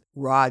sorts of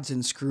rods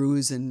and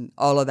screws and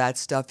all of that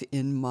stuff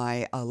in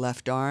my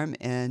left arm,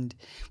 and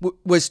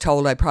was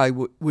told I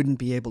probably wouldn't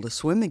be able to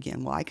swim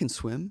again. Well, I can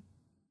swim,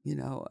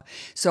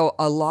 So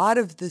a lot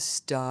of this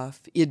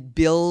stuff, it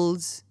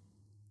builds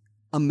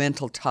a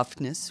mental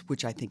toughness,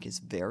 which I think is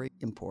very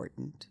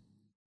important.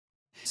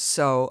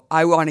 So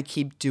I want to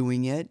keep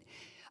doing it.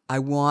 I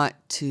want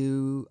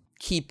to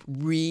keep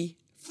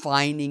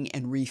refining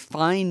and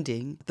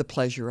refining the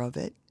pleasure of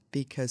it,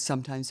 because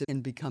sometimes it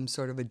can become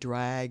sort of a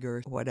drag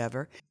or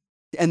whatever.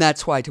 And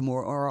that's why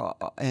tomorrow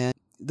and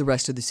the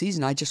rest of the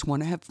season, I just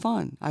want to have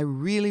fun. I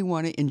really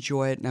want to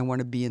enjoy it, and I want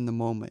to be in the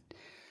moment.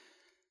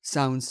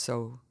 Sounds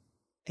so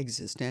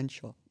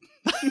existential.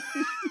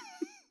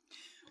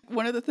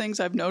 One of the things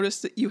I've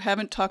noticed that you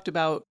haven't talked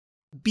about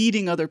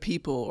beating other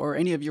people or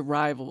any of your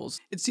rivals.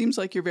 It seems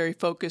like you're very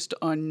focused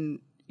on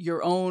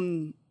your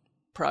own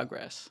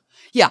progress.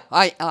 Yeah,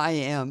 I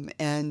am.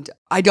 And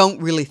I don't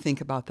really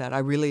think about that. I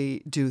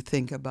really do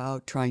think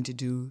about trying to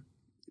do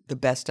the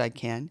best I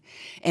can.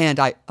 And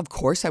of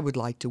course, I would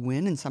like to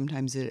win. And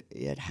sometimes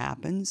it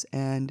happens.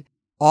 And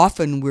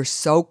often we're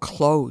so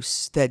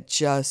close that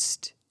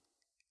just,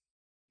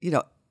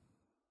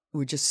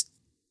 we're just,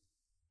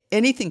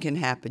 anything can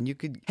happen. You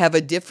could have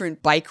a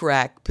different bike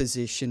rack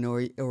position,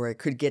 or it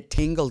could get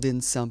tangled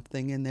in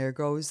something, and there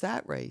goes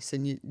that race.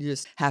 And you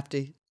just have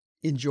to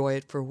enjoy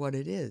it for what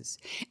it is.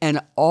 And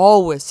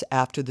always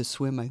after the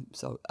swim, I'm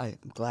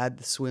glad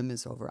the swim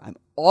is over. I'm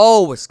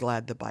always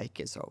glad the bike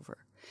is over,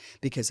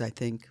 because I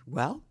think,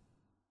 well,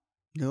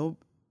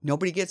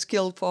 nobody gets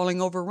killed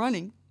falling over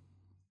running.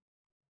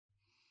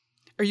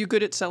 Are you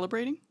good at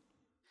celebrating?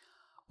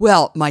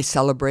 Well, my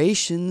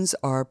celebrations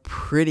are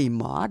pretty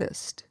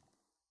modest.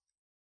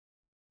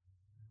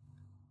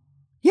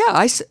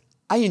 Yeah,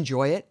 I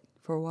enjoy it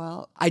for a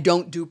while. I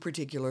don't do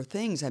particular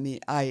things. I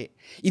mean,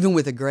 even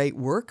with a great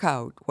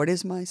workout, what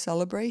is my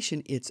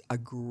celebration? It's a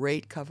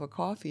great cup of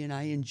coffee, and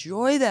I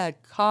enjoy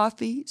that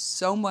coffee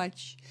so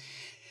much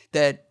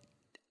that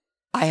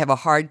I have a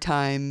hard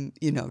time,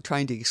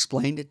 trying to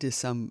explain it to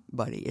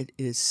somebody. It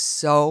is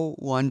so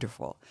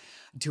wonderful.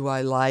 Do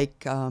I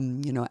like,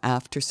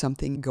 after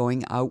something,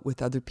 going out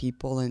with other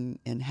people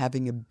and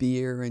having a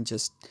beer and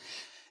just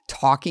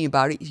talking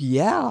about it?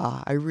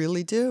 Yeah, I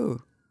really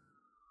do.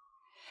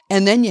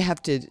 And then you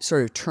have to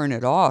sort of turn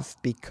it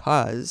off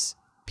because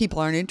people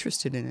aren't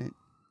interested in it.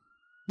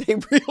 They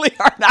really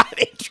are not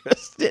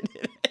interested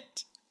in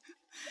it.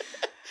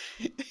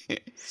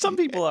 Some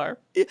people are.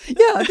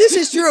 Yeah, this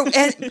is true.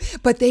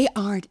 But they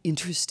aren't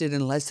interested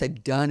unless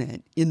they've done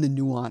it in the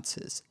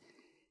nuances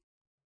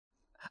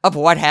of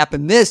what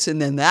happened this,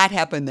 and then that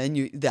happened,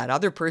 then that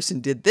other person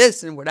did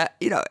this, and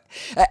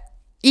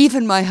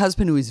even my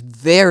husband, who is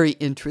very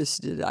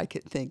interested, I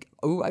could think,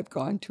 oh, I've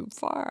gone too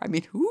far. I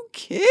mean, who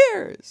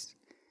cares?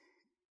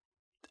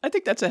 I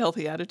think that's a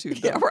healthy attitude,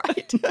 though. Yeah,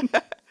 right.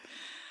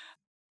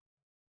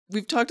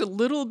 We've talked a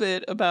little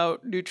bit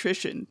about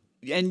nutrition,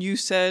 and you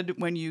said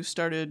when you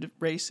started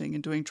racing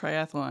and doing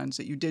triathlons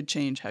that you did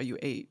change how you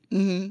ate.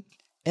 Mm-hmm.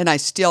 And I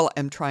still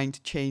am trying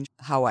to change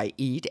how I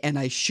eat, and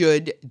I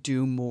should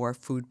do more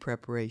food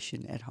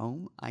preparation at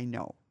home, I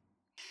know.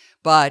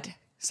 But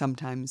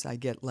sometimes I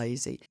get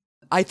lazy.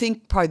 I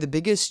think probably the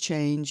biggest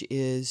change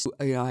is,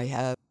 I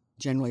have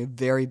generally a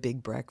very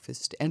big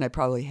breakfast, and I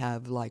probably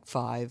have like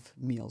 5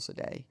 meals a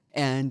day.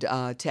 And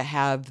to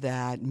have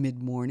that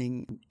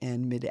mid-morning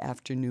and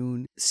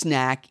mid-afternoon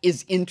snack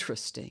is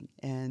interesting,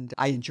 and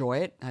I enjoy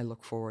it. I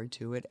look forward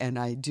to it, and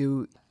I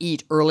do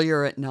eat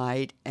earlier at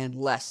night and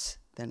less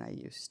than I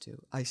used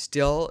to. I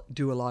still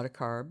do a lot of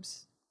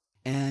carbs,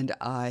 and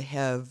I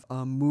have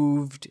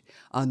moved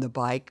on the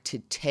bike to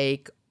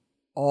take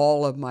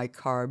all of my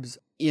carbs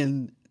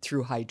in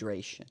through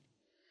hydration.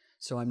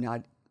 So I'm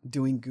not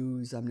doing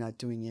goos, I'm not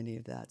doing any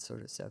of that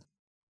sort of stuff.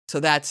 So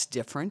that's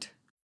different.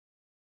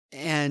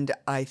 And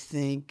I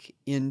think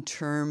in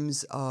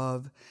terms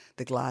of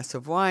the glass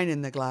of wine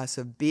and the glass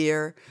of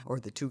beer, or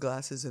the 2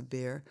 glasses of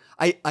beer,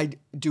 I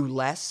do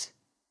less,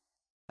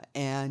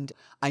 and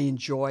I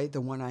enjoy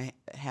the one I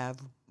have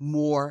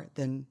more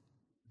than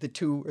the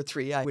 2 or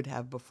 3 I would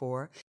have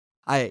before.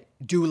 I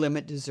do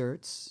limit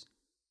desserts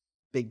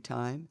big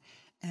time.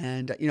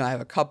 And, I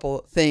have a couple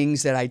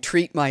things that I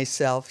treat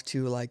myself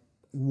to, like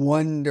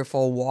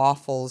wonderful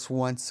waffles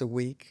once a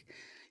week.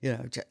 I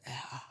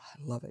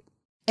love it.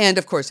 And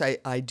of course,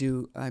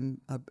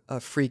 I'm a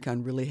freak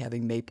on really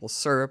having maple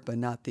syrup and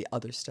not the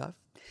other stuff.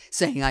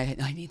 Saying,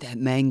 I need that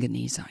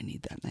manganese, I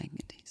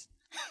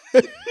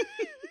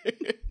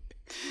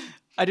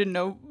didn't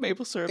know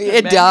maple syrup.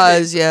 It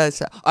does,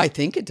 yes. I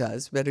think it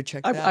does. Better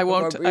check that. I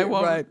won't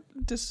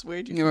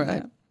dissuade you from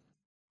that.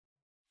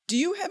 Do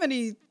you have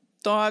any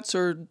thoughts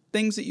or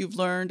things that you've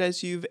learned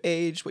as you've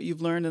aged, what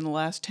you've learned in the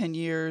last 10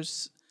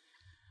 years?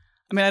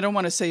 I mean, I don't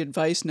want to say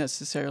advice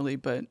necessarily,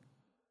 but,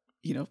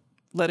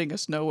 letting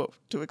us know what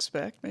to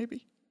expect,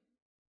 maybe.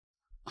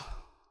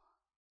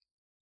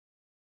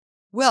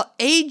 Well,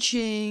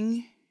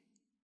 aging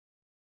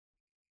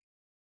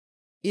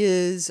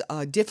is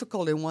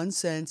difficult in one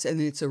sense,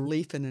 and it's a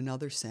relief in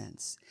another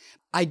sense.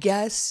 I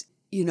guess,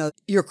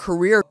 your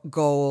career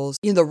goals,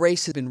 the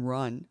race has been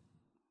run,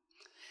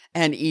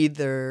 and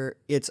either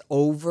it's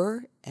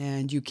over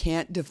and you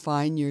can't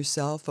define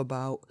yourself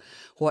about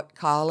what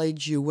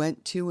college you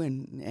went to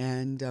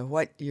and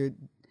what your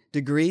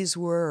degrees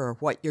were or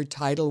what your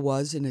title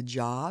was in a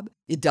job.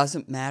 It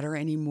doesn't matter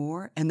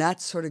anymore, and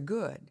that's sort of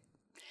good.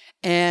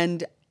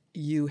 And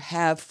you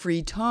have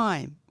free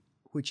time,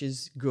 which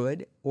is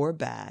good or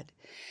bad.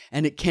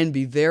 And it can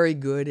be very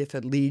good if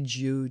it leads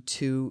you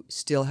to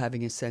still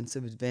having a sense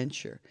of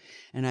adventure.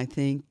 And I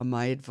think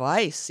my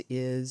advice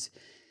is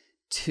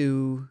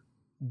to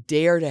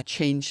dare to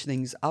change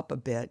things up a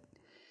bit,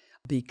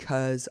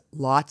 because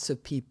lots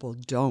of people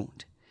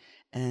don't.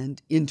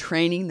 And in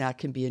training, that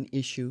can be an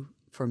issue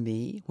for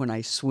me. When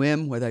I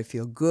swim, whether I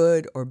feel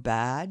good or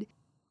bad,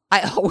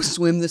 I always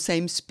swim the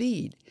same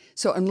speed.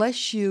 So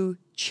unless you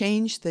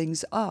change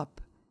things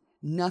up,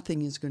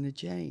 nothing is going to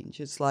change.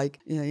 It's like,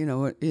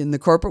 in the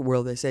corporate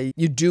world, they say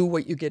you do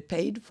what you get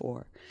paid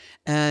for.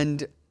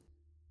 And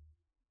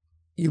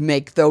you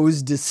make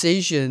those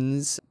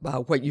decisions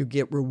about what you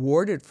get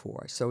rewarded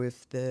for. So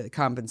if the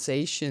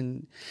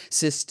compensation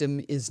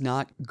system is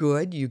not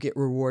good, you get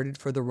rewarded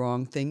for the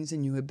wrong things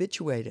and you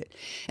habituate it.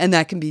 And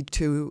that can be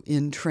true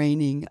in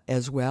training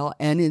as well.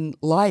 And in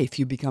life,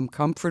 you become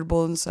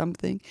comfortable in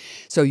something,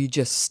 so you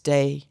just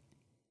stay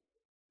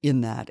in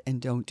that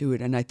and don't do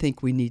it. And I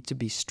think we need to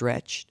be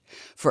stretched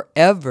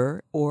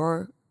forever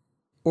or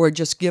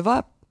just give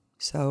up.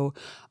 So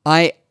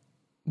I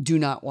do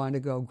not want to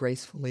go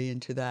gracefully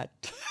into that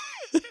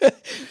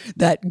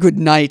that good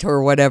night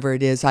or whatever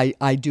it is.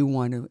 I do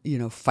want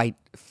to,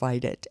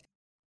 fight it.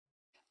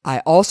 I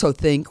also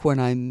think when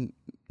I'm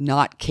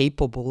not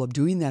capable of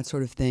doing that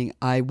sort of thing,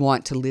 I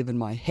want to live in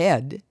my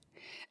head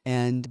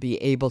and be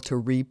able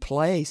to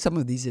replay some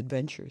of these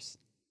adventures.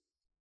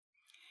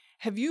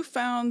 Have you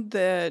found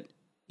that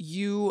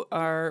you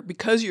are,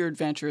 because you're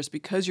adventurous,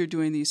 because you're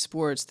doing these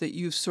sports, that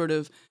you've sort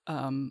of,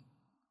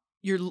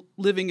 you're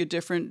living a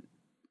different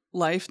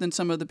life than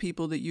some of the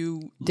people that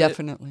you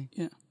Definitely.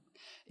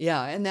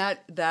 Yeah, and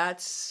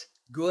that's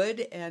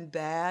good and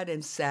bad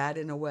and sad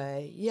in a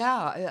way.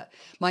 Yeah,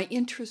 my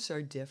interests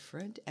are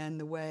different, and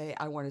the way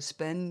I want to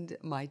spend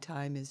my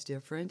time is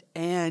different,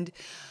 and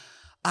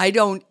I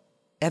don't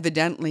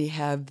evidently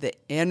have the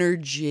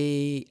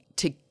energy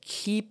to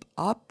keep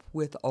up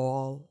with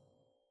all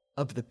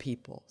of the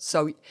people.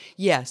 So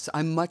yes,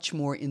 I'm much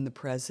more in the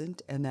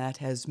present, and that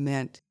has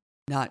meant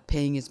not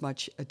paying as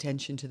much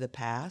attention to the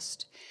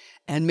past.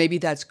 And maybe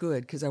that's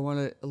good, because I want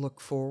to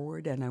look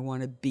forward and I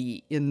want to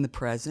be in the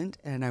present,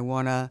 and I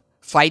want to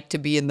fight to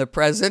be in the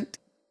present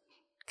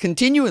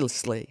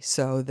continuously,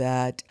 so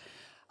that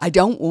I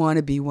don't want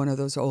to be one of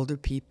those older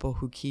people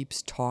who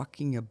keeps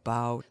talking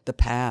about the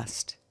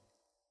past.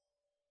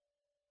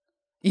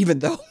 Even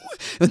though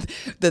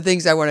the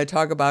things I want to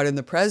talk about in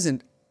the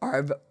present are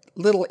of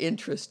little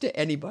interest to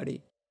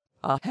anybody.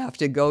 I'll have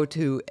to go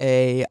to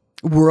a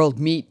world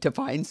meet to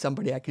find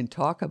somebody I can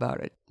talk about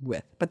it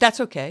with. But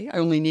that's okay. I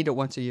only need it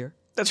once a year.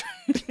 That's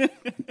right.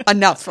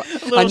 Enough shot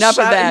of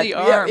that. In the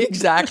arm.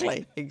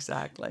 Yeah,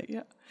 exactly.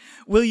 Yeah.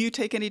 Will you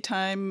take any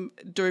time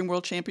during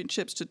World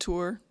Championships to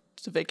tour?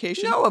 To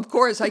vacation? No, of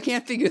course. I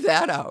can't figure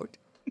that out.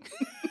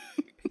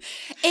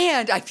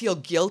 And I feel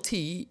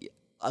guilty,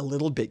 a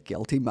little bit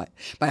guilty. My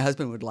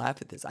husband would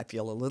laugh at this. I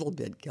feel a little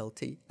bit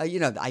guilty.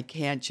 I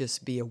can't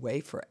just be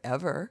away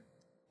forever.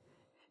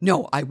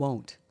 No, I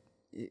won't.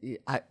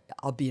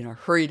 I'll be in a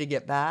hurry to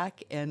get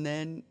back, and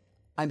then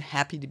I'm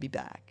happy to be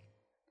back.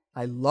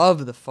 I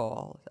love the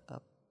fall,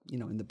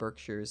 in the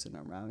Berkshires and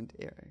around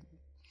here.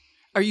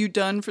 Are you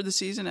done for the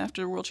season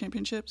after World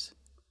Championships?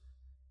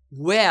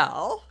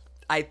 Well,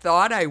 I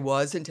thought I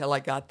was until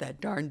I got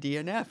that darn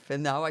DNF,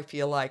 and now I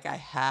feel like I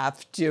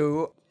have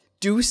to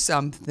do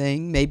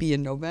something maybe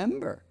in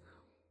November.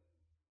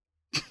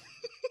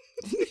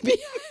 Maybe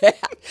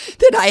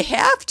I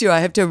have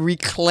to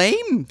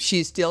reclaim.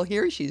 She's still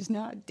here. She's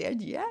not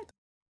dead yet.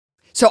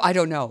 So I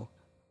don't know.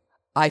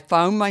 I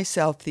found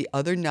myself the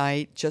other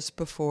night, just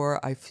before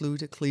I flew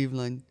to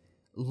Cleveland,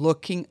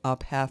 looking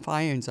up half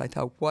irons. I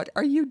thought, what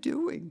are you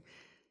doing?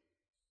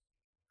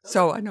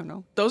 So I don't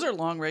know. Those are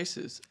long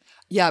races.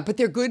 Yeah, but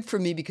they're good for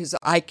me because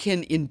I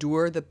can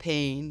endure the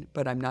pain,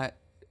 but I'm not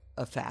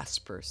a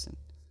fast person.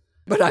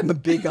 But I'm a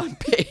big on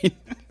pain.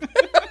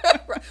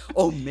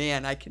 Oh,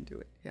 man, I can do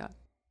it. Yeah.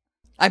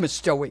 I'm a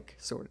stoic,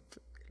 sort of.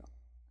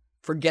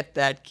 Forget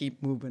that,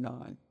 keep moving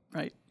on.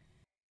 Right.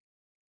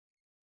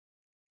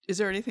 Is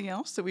there anything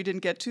else that we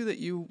didn't get to that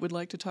you would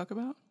like to talk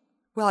about?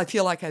 Well, I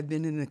feel like I've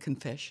been in a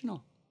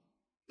confessional.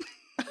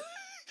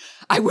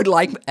 I would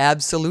like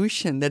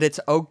absolution, that it's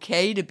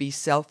okay to be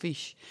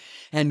selfish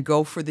and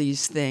go for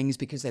these things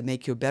because they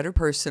make you a better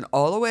person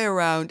all the way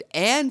around,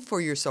 and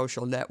for your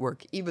social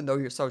network, even though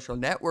your social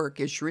network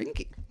is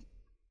shrinking.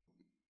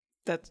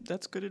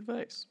 That's good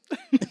advice.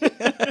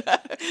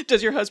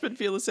 Does your husband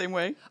feel the same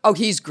way? Oh,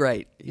 he's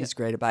great. He's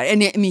great about it.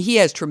 And I mean, he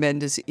has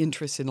tremendous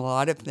interest in a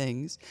lot of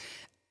things.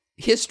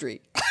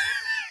 History.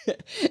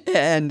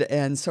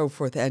 and so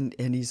forth. And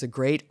he's a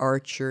great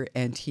archer,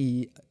 and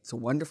he's a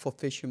wonderful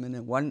fisherman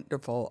and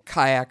wonderful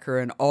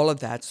kayaker and all of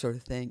that sort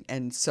of thing.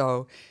 And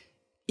so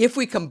if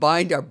we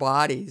combined our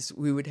bodies,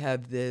 we would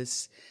have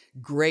this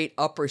great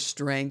upper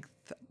strength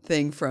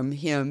thing from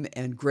him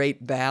and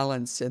great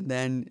balance, and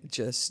then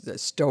just the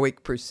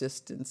stoic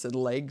persistence and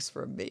legs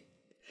from me.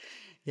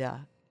 Yeah.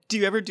 Do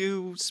you ever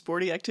do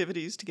sporty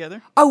activities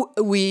together? Oh,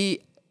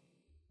 we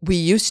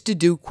used to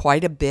do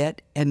quite a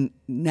bit, and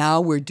now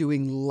we're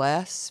doing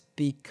less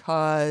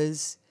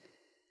because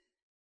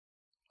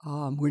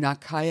we're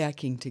not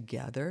kayaking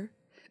together.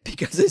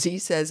 Because, as he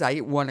says, I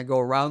want to go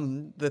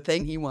around the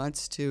thing, he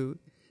wants to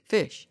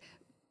fish.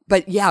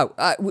 But yeah,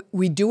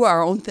 we do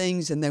our own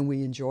things, and then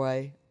we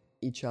enjoy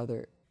each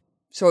other.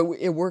 So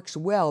it works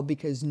well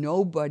because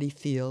nobody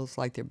feels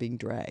like they're being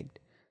dragged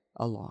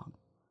along.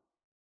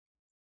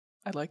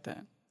 I like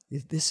that.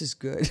 This is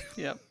good.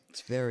 Yep.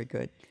 It's very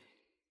good.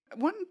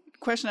 One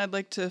question I'd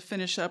like to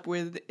finish up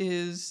with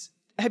is,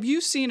 have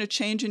you seen a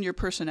change in your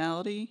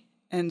personality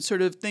and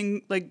sort of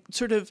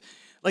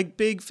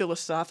big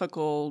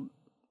philosophical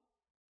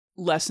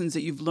lessons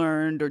that you've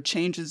learned or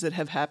changes that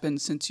have happened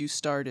since you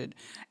started?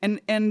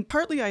 And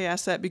partly I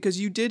ask that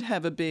because you did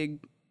have a big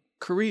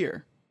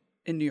career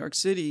in New York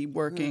City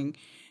working,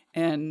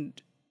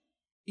 and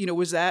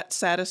was that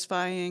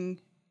satisfying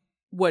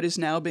what is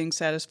now being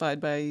satisfied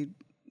by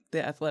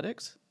the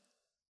athletics?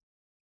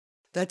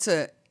 That's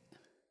a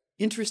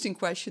interesting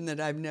question that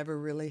I've never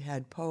really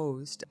had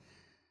posed.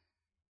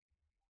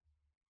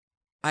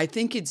 I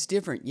think it's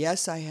different.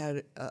 Yes, I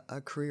had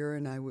a career,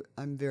 and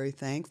I'm very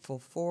thankful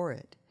for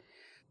it.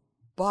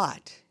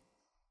 But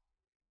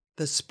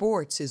the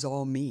sports is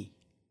all me.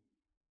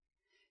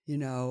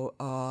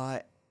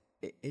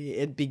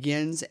 It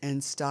begins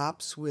and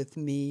stops with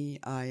me.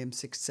 I am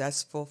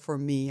successful for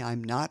me.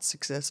 I'm not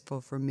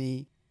successful for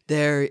me.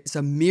 There's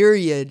a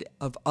myriad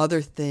of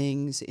other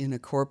things in a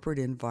corporate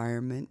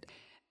environment,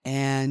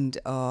 and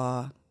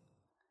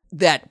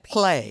that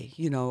play,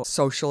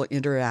 social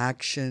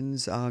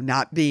interactions,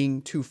 not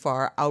being too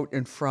far out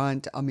in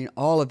front. I mean,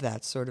 all of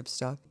that sort of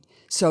stuff.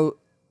 So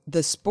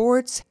the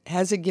sports,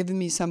 has it given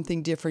me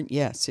something different?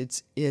 Yes,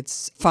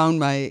 it's found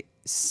my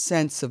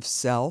sense of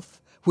self,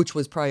 which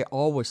was probably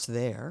always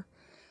there,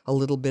 a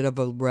little bit of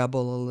a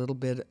rebel, a little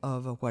bit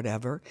of a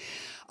whatever.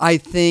 I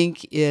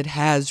think it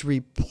has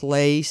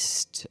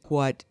replaced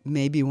what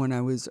maybe when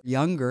I was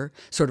younger,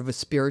 sort of a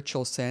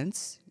spiritual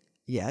sense.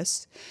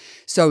 Yes.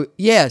 So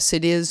yes,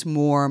 it is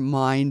more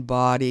mind,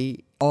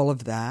 body, all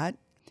of that.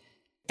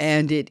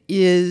 And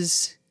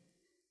it's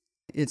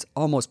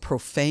almost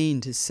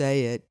profane to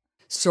say it,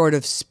 sort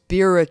of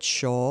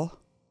spiritual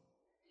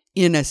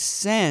in a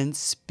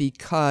sense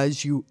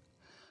because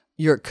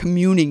you're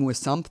communing with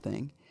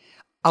something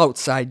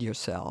outside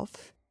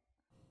yourself.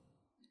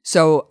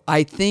 So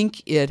I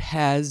think it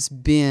has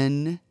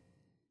been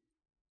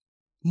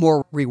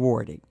more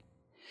rewarding.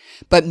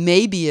 But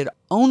maybe it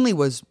only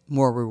was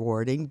more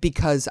rewarding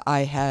because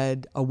I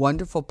had a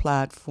wonderful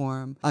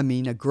platform, a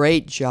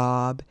great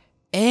job,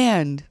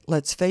 and,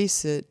 let's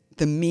face it,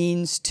 the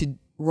means to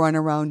run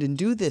around and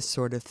do this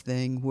sort of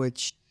thing,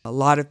 which a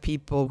lot of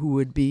people who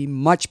would be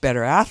much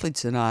better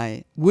athletes than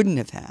I wouldn't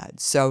have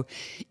had. So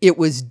it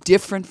was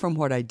different from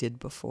what I did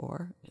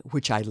before,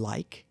 which I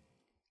like.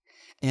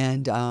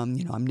 And,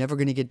 I'm never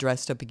going to get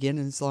dressed up again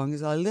as long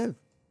as I live.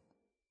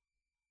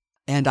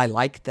 And I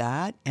like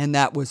that. And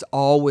that was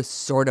always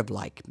sort of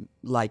like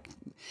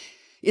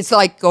it's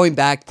like going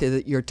back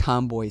to your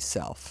tomboy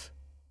self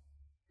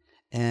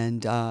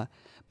and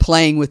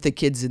playing with the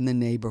kids in the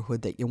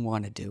neighborhood that you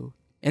want to do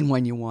and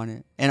when you want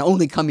it, and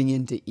only coming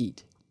in to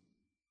eat.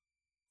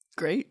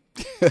 Great.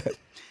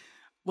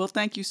 Well,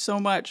 thank you so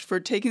much for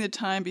taking the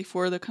time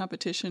before the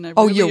competition. I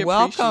really you're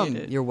appreciate welcome.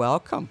 it. You're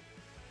welcome.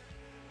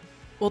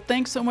 Well,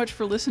 thanks so much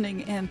for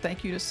listening, and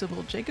thank you to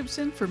Sybil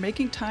Jacobson for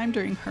making time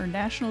during her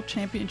national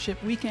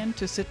championship weekend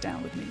to sit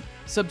down with me.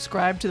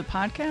 Subscribe to the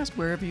podcast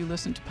wherever you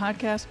listen to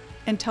podcasts,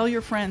 and tell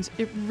your friends.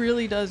 It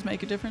really does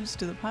make a difference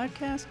to the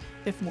podcast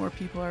if more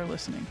people are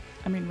listening.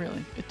 I mean,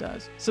 really, it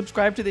does.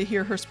 Subscribe to the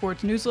Hear Her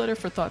Sports newsletter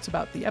for thoughts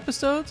about the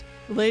episodes,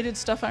 related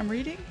stuff I'm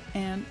reading,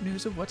 and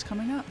news of what's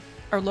coming up.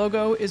 Our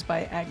logo is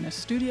by Agnes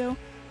Studio,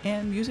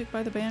 and music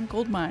by the band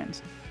Gold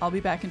Mines. I'll be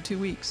back in 2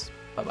 weeks.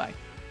 Bye-bye.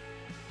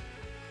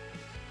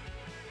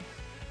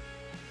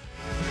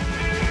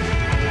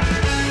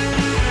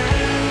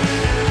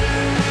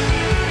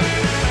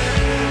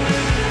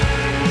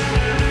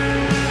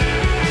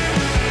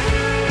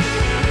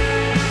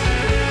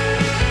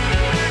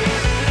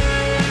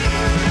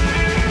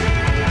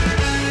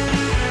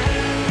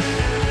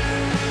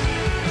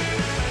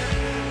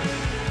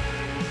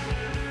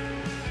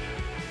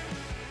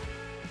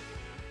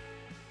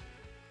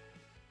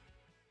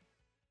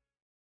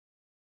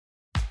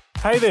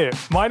 Hey there,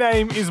 my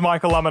name is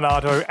Michael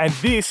Laminato, and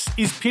this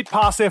is Pit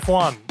Pass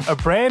F1, a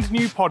brand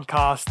new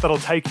podcast that'll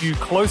take you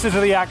closer to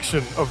the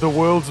action of the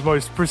world's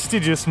most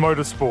prestigious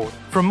motorsport.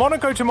 From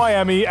Monaco to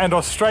Miami and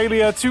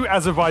Australia to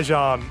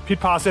Azerbaijan,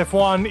 Pit Pass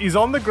F1 is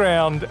on the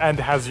ground and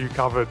has you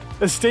covered.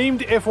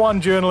 Esteemed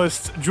F1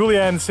 journalists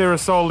Julianne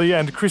Cerasoli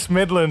and Chris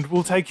Medland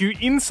will take you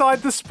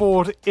inside the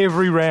sport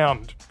every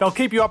round. They'll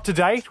keep you up to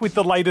date with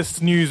the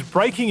latest news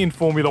breaking in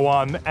Formula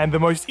One and the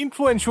most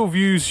influential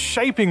views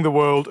shaping the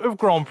world of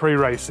Grand Prix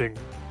racing.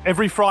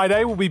 Every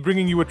Friday, we'll be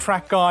bringing you a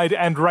track guide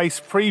and race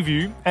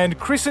preview, and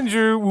Chris and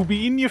Ju will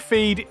be in your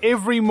feed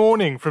every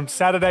morning from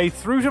Saturday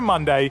through to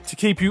Monday to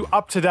keep you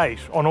up to date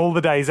on all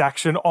the day's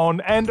action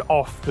on and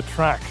off the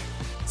track.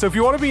 So if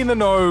you want to be in the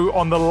know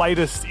on the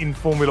latest in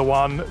Formula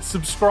One,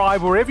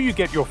 subscribe wherever you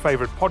get your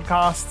favourite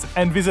podcasts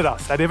and visit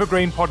us at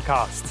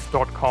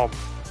evergreenpodcasts.com.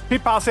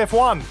 Pit Pass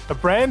F1, a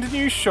brand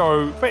new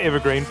show for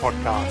Evergreen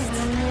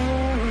Podcasts.